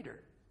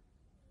creator.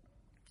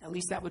 At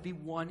least that would be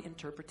one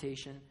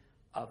interpretation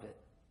of it.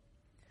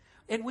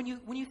 And when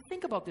you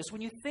think about this,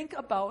 when you think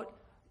about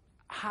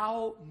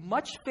how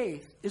much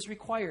faith is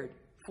required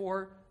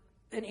for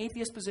an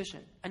atheist position,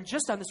 and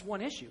just on this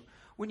one issue,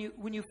 when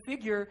you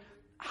figure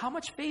how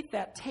much faith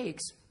that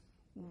takes,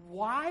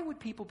 why would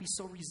people be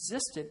so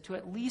resistant to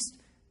at least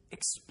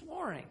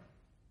exploring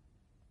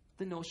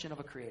the notion of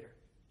a creator?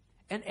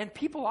 And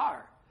people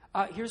are.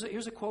 Here's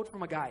a quote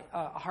from a guy,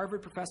 a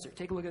Harvard professor.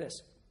 Take a look at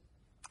this.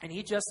 And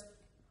he just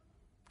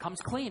comes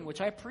clean,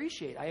 which I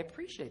appreciate. I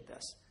appreciate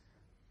this.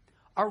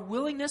 Our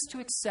willingness to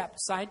accept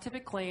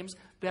scientific claims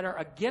that are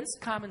against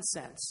common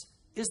sense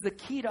is the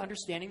key to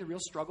understanding the real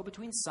struggle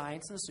between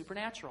science and the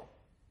supernatural.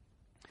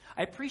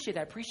 I appreciate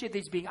that. I appreciate that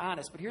he's being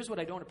honest, but here's what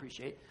I don't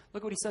appreciate.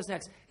 Look what he says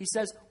next. He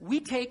says, we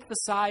take the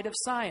side of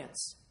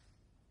science.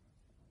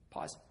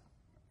 Pause.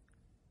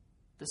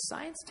 Does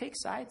science take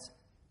sides?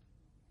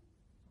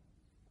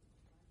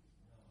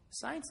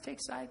 Science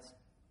takes sides?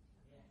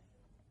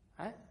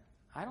 I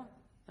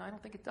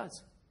don't think it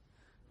does.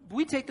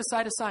 We take the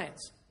side of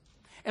science.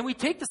 And we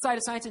take the side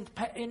of science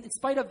in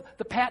spite of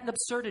the patent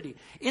absurdity,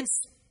 in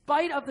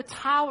spite of the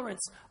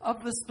tolerance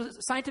of the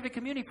scientific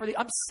community for the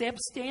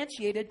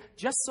unsubstantiated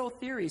just so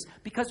theories,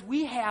 because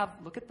we have,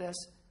 look at this,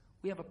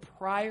 we have a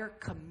prior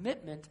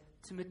commitment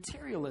to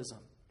materialism.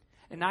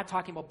 And not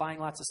talking about buying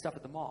lots of stuff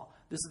at the mall.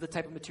 This is the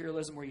type of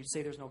materialism where you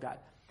say there's no God.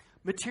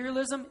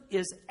 Materialism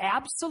is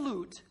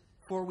absolute,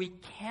 for we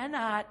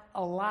cannot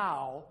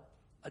allow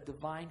a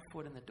divine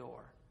foot in the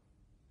door.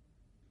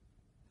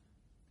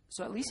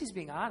 So at least he's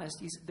being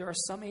honest. There are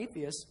some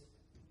atheists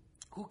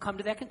who come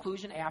to that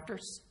conclusion after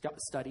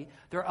study.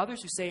 There are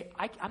others who say,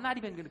 I'm not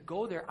even going to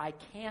go there. I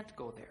can't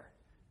go there.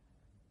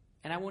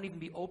 And I won't even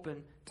be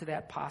open to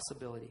that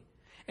possibility.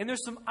 And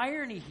there's some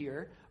irony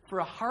here for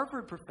a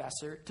Harvard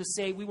professor to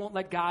say we won't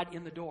let God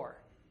in the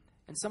door.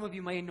 And some of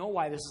you may know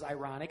why this is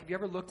ironic. Have you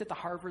ever looked at the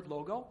Harvard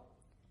logo?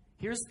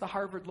 Here's the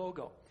Harvard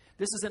logo.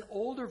 This is an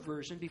older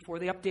version before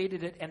they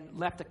updated it and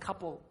left a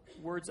couple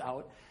words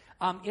out.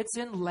 It's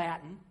in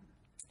Latin.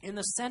 In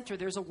the center,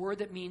 there's a word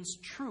that means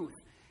truth.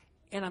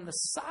 And on the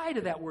side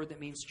of that word that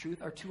means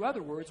truth are two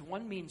other words.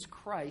 One means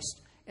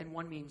Christ, and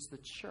one means the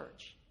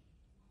church.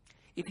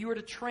 If you were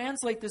to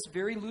translate this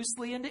very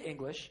loosely into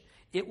English,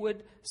 it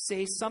would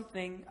say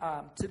something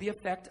to the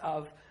effect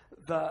of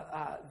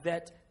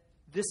that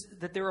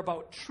they're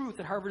about truth,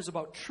 that Harvard is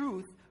about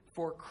truth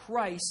for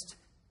Christ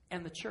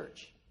and the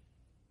church.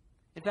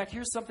 In fact,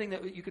 here's something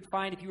that you could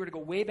find if you were to go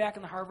way back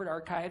in the Harvard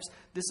archives.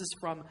 This is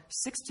from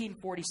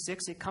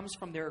 1646. It comes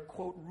from their,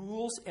 quote,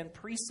 rules and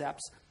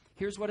precepts.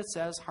 Here's what it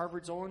says,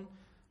 Harvard's own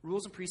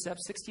rules and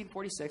precepts,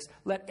 1646.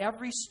 Let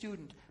every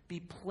student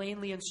be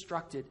plainly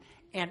instructed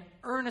and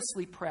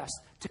earnestly pressed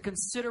to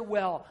consider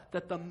well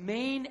that the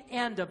main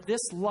end of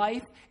this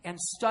life and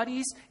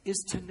studies is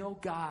to know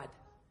God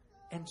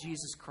and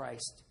Jesus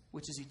Christ,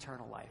 which is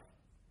eternal life.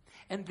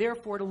 And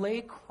therefore to lay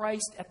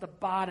Christ at the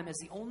bottom as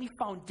the only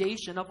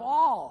foundation of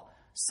all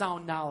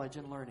sound knowledge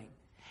and learning.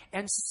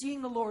 And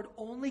seeing the Lord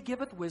only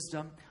giveth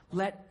wisdom,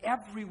 let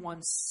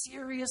everyone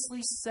seriously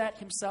set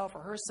himself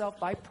or herself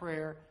by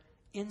prayer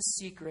in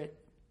secret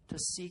to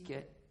seek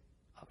it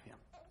of him.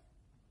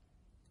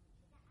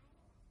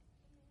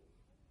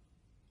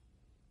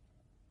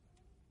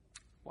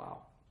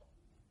 Wow.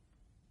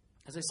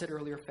 As I said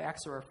earlier,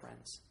 facts are our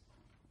friends.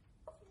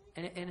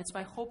 And it's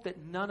my hope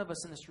that none of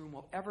us in this room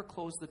will ever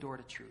close the door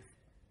to truth.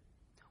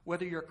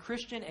 Whether you're a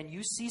Christian and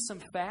you see some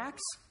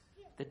facts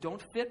that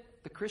don't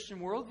fit the Christian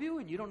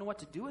worldview and you don't know what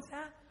to do with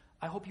that,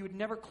 I hope you would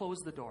never close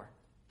the door.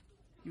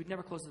 You would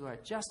never close the door.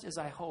 Just as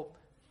I hope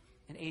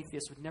an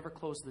atheist would never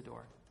close the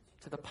door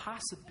to the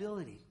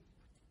possibility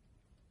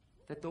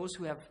that those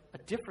who have a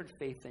different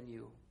faith than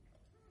you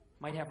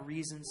might have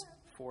reasons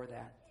for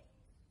that.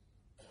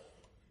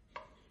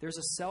 There's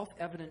a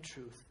self-evident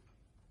truth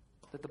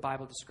that the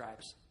Bible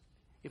describes.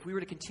 If we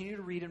were to continue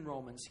to read in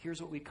Romans, here's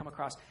what we'd come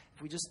across.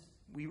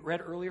 We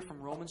read earlier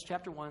from Romans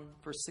chapter 1,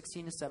 verse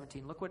 16 to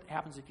 17. Look what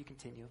happens if you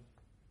continue.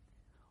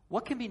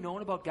 What can be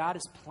known about God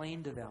is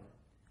plain to them,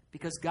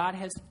 because God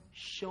has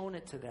shown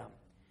it to them.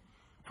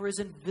 For his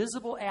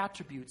invisible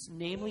attributes,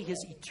 namely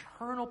his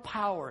eternal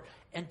power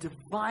and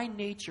divine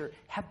nature,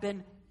 have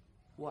been,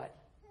 what?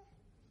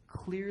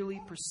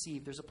 Clearly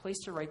perceived. There's a place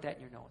to write that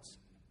in your notes.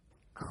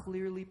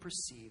 Clearly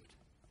perceived.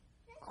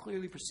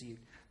 Clearly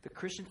perceived. The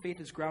Christian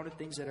faith is grounded in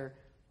things that are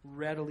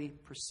readily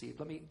perceived.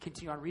 Let me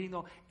continue on reading,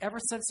 though. Ever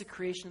since the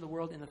creation of the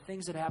world and the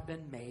things that have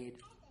been made,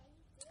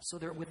 so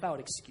they're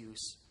without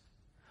excuse.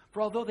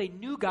 For although they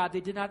knew God,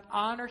 they did not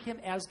honor him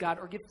as God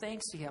or give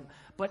thanks to him.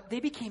 But they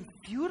became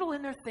futile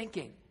in their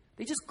thinking.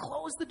 They just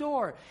closed the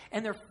door,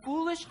 and their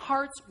foolish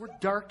hearts were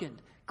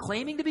darkened.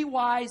 Claiming to be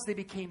wise, they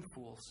became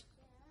fools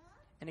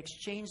and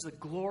exchanged the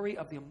glory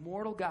of the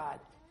immortal God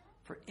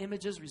for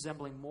images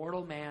resembling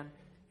mortal man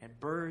and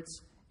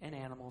birds and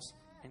animals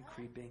and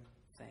creeping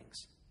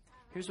things.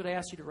 Here's what I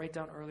asked you to write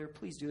down earlier.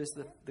 Please do this.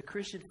 The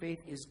Christian faith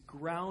is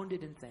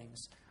grounded in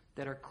things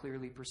that are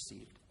clearly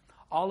perceived.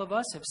 All of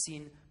us have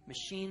seen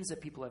machines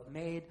that people have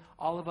made.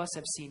 All of us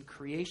have seen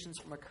creations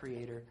from a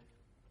creator.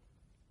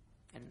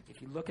 And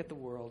if you look at the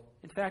world,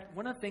 in fact,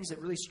 one of the things that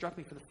really struck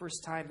me for the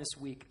first time this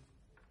week,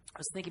 I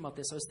was thinking about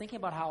this. I was thinking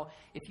about how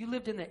if you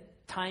lived in the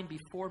time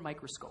before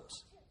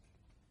microscopes,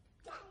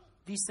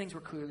 these things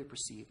were clearly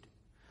perceived.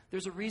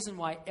 There's a reason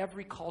why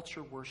every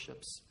culture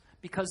worships.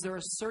 Because there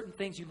are certain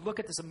things, you look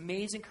at this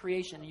amazing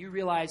creation and you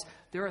realize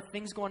there are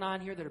things going on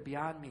here that are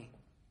beyond me.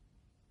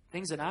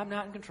 Things that I'm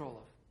not in control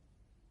of.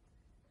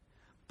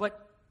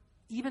 But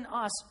even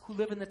us who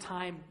live in the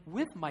time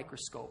with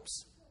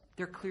microscopes,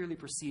 they're clearly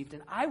perceived.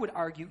 And I would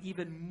argue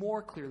even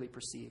more clearly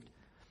perceived.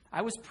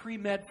 I was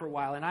pre-med for a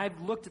while, and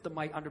I've looked at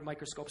under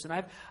microscopes, and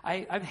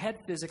I've had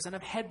physics, and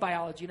I've had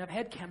biology, and I've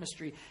had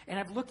chemistry, and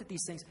I've looked at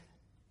these things.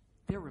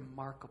 They're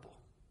remarkable.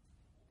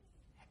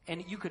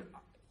 And you could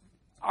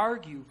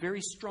argue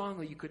very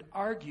strongly, you could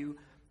argue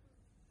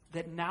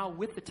that now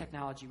with the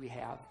technology we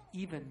have,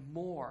 even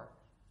more,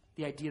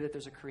 the idea that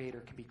there's a creator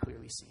can be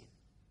clearly seen.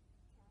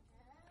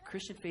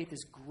 Christian faith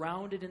is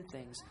grounded in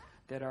things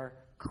that are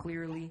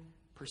clearly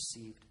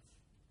perceived.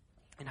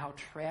 And how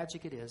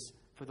tragic it is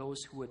for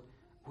those who would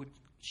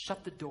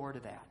shut the door to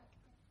that.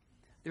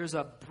 There's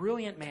a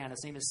brilliant man,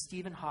 his name is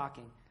Stephen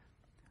Hawking.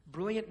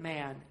 Brilliant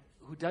man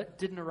who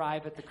didn't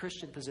arrive at the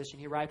Christian position,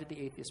 he arrived at the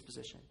atheist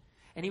position.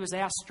 And he was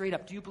asked straight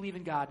up, do you believe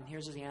in God? And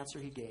here's the answer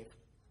he gave.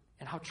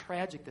 And how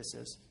tragic this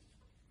is.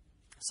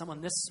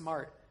 Someone this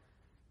smart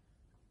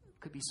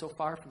could be so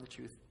far from the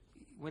truth.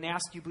 When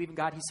asked, do you believe in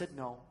God? He said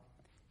no.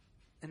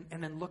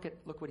 And then look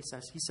what he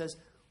says. He says,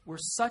 we're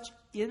such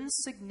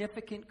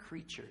insignificant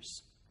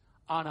creatures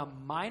on a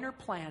minor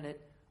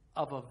planet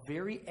of a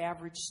very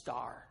average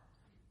star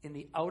in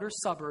the outer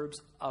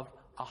suburbs of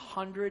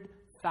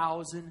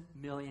 100,000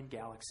 million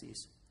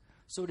galaxies.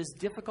 So it is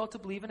difficult to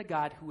believe in a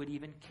God who would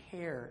even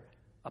care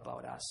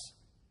about us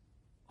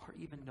or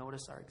even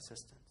notice our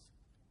existence.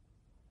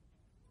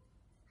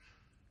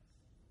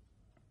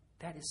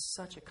 That is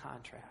such a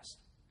contrast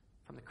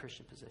from the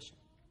Christian position.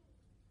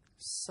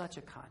 Such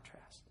a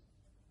contrast.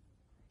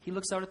 He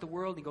looks out at the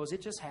world and he goes,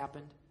 it just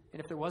happened. And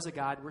if there was a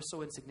God, we're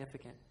so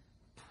insignificant.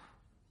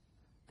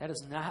 That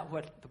is not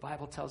what the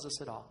Bible tells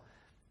us at all.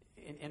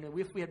 And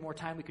if we had more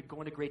time, we could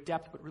go into great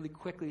depth, but really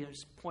quickly, I'll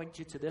just point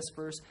you to this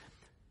verse.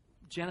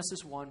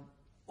 Genesis 1,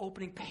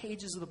 opening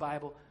pages of the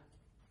Bible.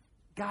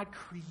 God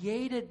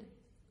created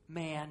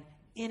man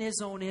in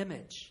his own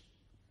image.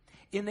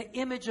 In the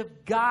image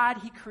of God,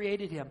 he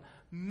created him.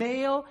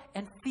 Male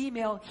and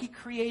female, he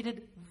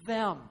created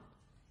them.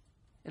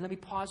 And let me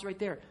pause right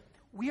there.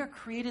 We are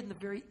created in the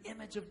very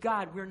image of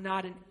God. We're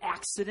not an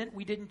accident.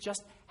 We didn't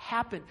just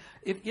happen.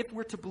 If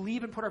we're to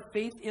believe and put our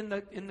faith in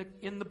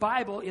the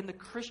Bible, in the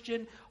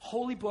Christian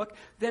holy book,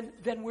 then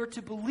we're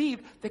to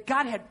believe that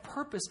God had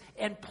purpose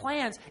and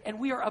plans, and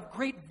we are of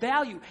great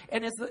value.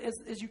 And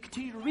as you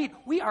continue to read,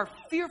 we are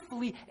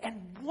fearfully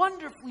and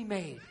wonderfully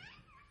made.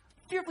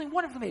 Fearfully and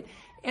wonderfully made.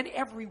 And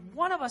every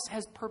one of us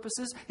has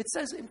purposes. It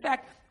says, in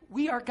fact,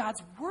 we are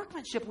God's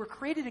workmanship. We're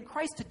created in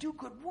Christ to do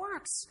good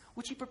works,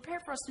 which he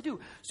prepared for us to do.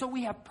 So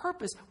we have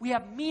purpose, we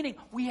have meaning,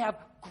 we have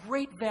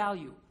great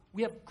value.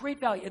 We have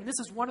great value. And this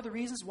is one of the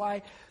reasons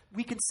why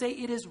we can say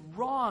it is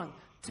wrong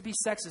to be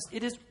sexist.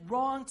 It is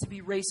wrong to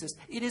be racist.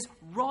 It is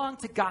wrong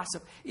to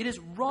gossip. It is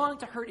wrong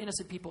to hurt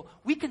innocent people.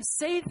 We can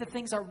say that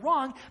things are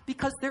wrong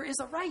because there is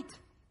a right.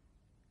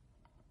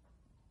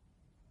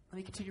 Let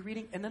me continue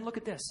reading, and then look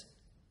at this.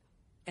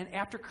 And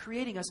after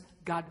creating us,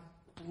 God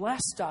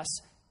blessed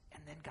us,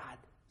 and then God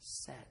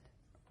said.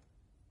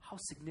 How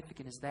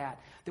significant is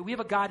that? That we have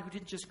a God who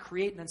didn't just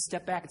create and then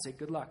step back and say,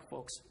 good luck,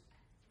 folks.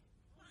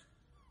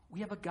 We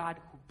have a God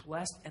who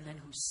blessed and then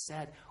who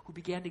said, who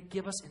began to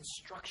give us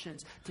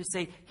instructions to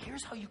say,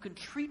 here's how you can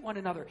treat one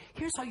another.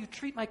 Here's how you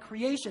treat my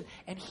creation.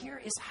 And here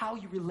is how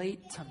you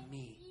relate to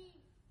me.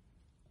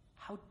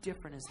 How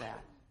different is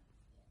that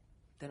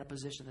than a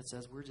position that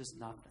says, we're just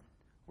nothing.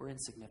 We're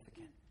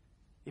insignificant.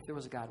 If there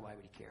was a God, why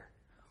would he care?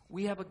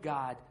 We have a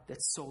God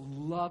that so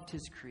loved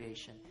his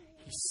creation,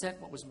 he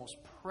sent what was most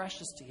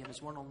precious to him,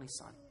 his one only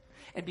son.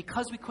 And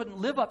because we couldn't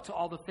live up to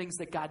all the things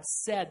that God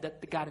said,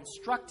 that God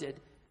instructed,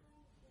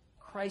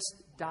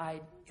 Christ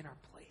died in our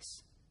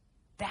place.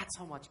 That's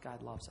how much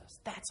God loves us.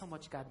 That's how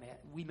much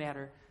we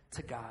matter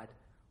to God.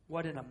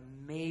 What an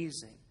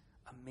amazing,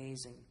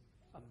 amazing,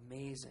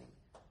 amazing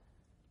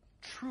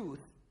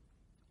truth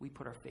we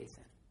put our faith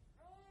in.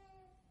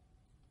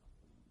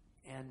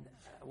 And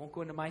I won't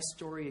go into my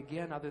story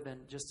again other than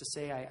just to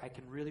say I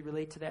can really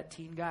relate to that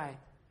teen guy.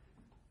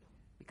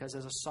 Because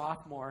as a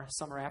sophomore,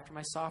 summer after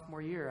my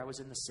sophomore year, I was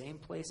in the same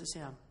place as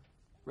him,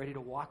 ready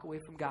to walk away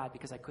from God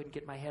because I couldn't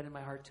get my head and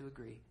my heart to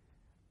agree.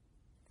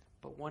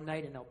 But one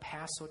night in El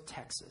Paso,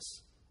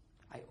 Texas,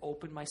 I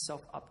opened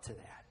myself up to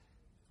that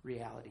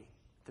reality,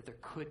 that there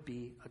could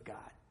be a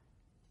God.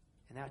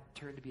 And that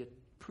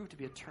proved to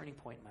be a turning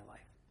point in my life.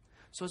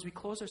 So as we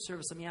close our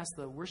service, let me ask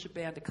the worship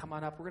band to come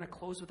on up. We're going to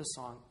close with a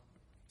song.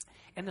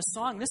 And this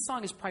song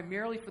is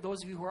primarily for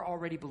those of you who are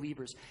already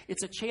believers.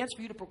 It's a chance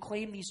for you to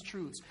proclaim these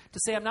truths, to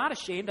say, I'm not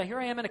ashamed. Here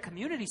I am in a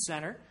community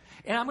center,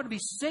 and I'm going to be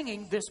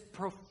singing this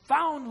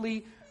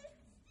profoundly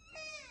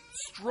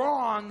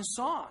strong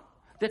song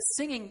that's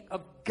singing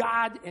of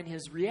God and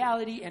his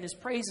reality and his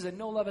praises, and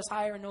no love is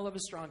higher and no love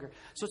is stronger.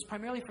 So it's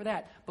primarily for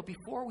that. But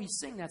before we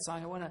sing that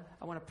song, I want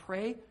to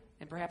pray,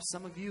 and perhaps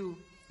some of you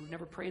who've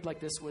never prayed like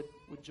this would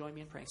join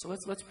me in praying. So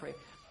let's pray.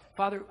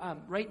 Father,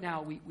 right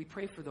now we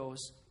pray for those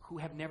who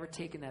have never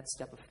taken that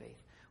step of faith,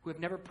 who have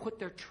never put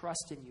their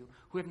trust in you,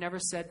 who have never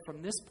said,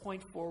 from this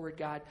point forward,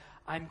 God,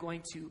 I'm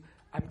going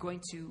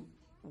to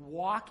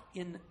walk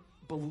in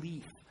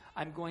belief.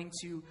 I'm going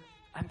to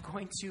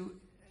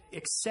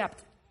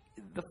accept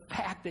the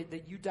fact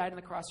that you died on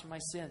the cross for my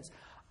sins.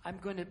 I'm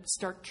going to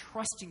start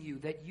trusting you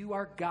that you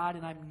are God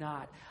and I'm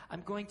not.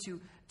 I'm going to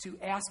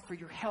ask for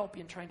your help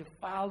in trying to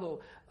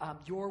follow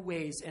your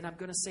ways, and I'm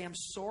going to say I'm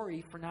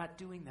sorry for not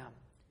doing them.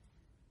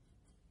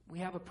 We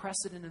have a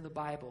precedent in the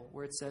Bible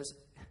where it says,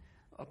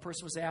 a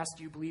person was asked,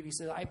 do you believe? He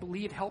said, I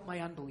believe, help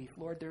my unbelief.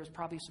 Lord, there's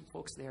probably some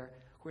folks there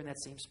who are in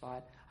that same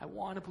spot. I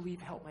want to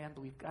believe, help my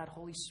unbelief. God,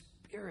 Holy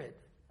Spirit,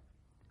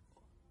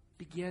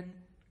 begin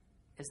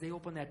as they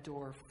open that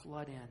door,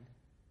 flood in.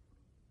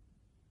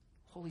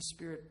 Holy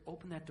Spirit,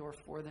 open that door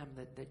for them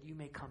that you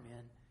may come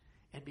in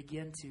and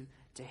begin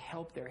to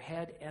help their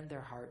head and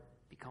their heart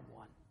become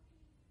one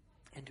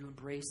and to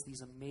embrace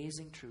these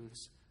amazing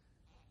truths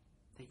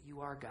that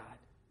you are God.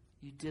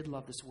 You did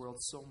love this world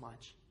so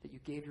much that you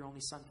gave your only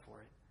Son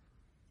for it,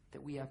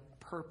 that we have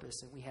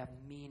purpose and we have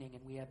meaning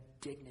and we have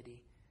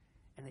dignity,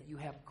 and that you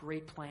have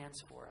great plans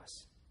for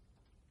us.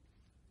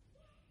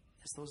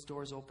 As those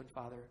doors open,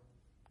 Father,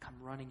 come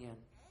running in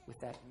with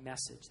that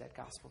message, that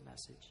gospel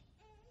message.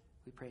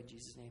 We pray in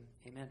Jesus' name.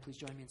 Amen. Please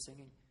join me in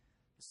singing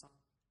the song.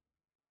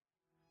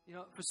 You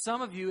know, for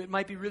some of you, it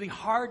might be really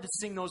hard to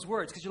sing those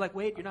words because you're like,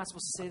 wait, you're not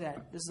supposed to say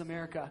that. This is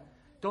America.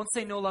 Don't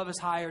say no love is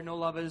higher, no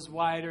love is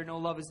wider, no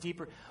love is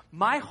deeper.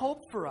 My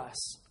hope for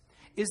us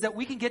is that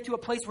we can get to a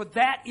place where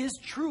that is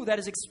true, that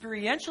is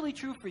experientially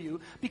true for you,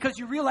 because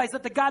you realize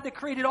that the God that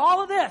created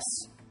all of this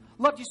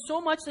loved you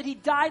so much that he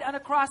died on a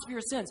cross for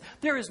your sins.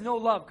 There is no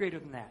love greater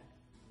than that.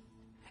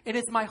 And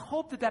it's my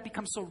hope that that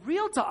becomes so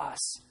real to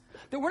us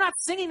that we're not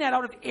singing that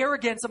out of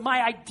arrogance of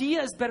my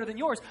idea is better than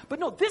yours. But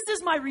no, this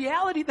is my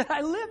reality that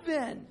I live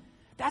in.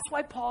 That's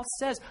why Paul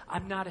says,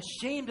 I'm not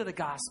ashamed of the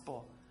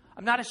gospel.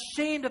 I'm not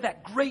ashamed of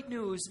that great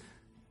news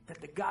that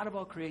the God of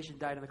all creation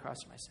died on the cross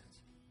for my sins.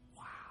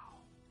 Wow.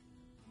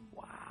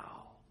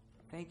 Wow.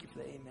 Thank you for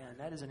the amen.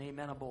 That is an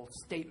amenable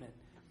statement.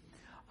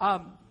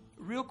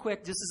 Real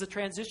quick, this is a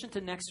transition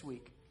to next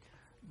week.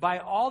 By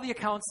all the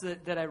accounts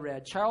that I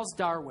read, Charles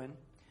Darwin,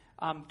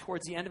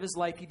 towards the end of his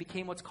life, he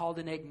became what's called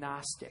an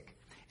agnostic.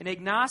 An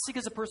agnostic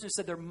is a person who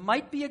said there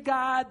might be a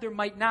God, there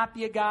might not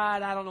be a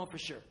God, I don't know for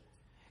sure.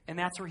 And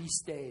that's where he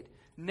stayed.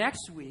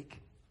 Next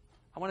week,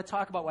 I want to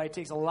talk about why it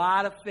takes a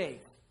lot of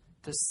faith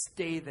to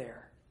stay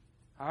there.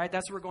 All right,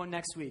 that's where we're going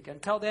next week.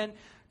 Until then,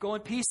 go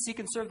in peace, seek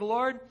and serve the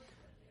Lord.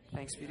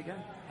 Thanks be to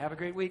God. Have a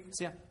great week.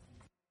 See ya.